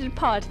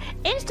 @HuntedPod,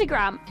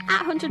 Instagram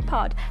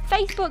 @HuntedPod,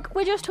 Facebook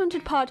we're just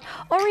HuntedPod,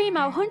 or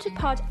email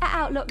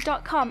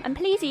huntedpod@outlook.com, and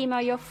please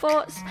email your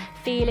thoughts,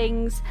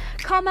 feelings,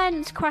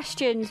 comments,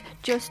 questions.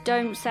 Just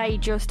don't say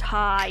just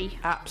hi.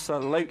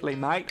 Absolutely,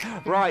 mate.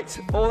 Right,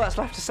 all that's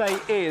left to say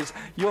is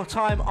your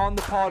time on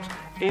the pod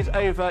is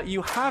over.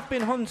 You have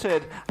been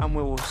hunted, and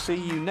we will see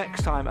you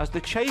next time as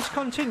the chase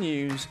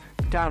continues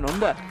down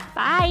under.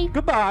 Bye.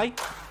 Goodbye.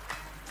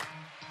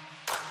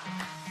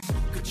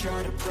 Could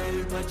try to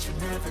play, but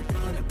you're never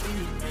gonna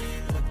beat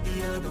me. Look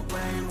the other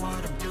way,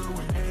 what I'm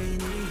doing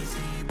ain't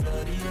easy.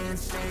 Bloody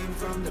hands stained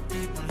from the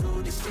people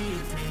who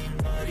deceive me.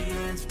 Muddy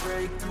hands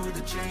break through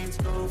the chains,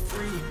 go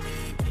free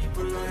me.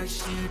 People like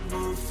sheep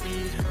move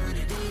feet, hurt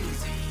it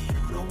easy.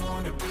 You don't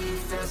wanna be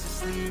fast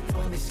asleep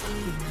on this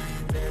evening.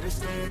 Better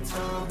stand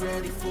tall,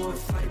 ready for a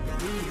fight,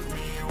 believe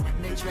me.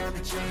 When they try the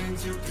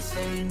chains, you can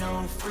say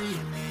no, free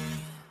me.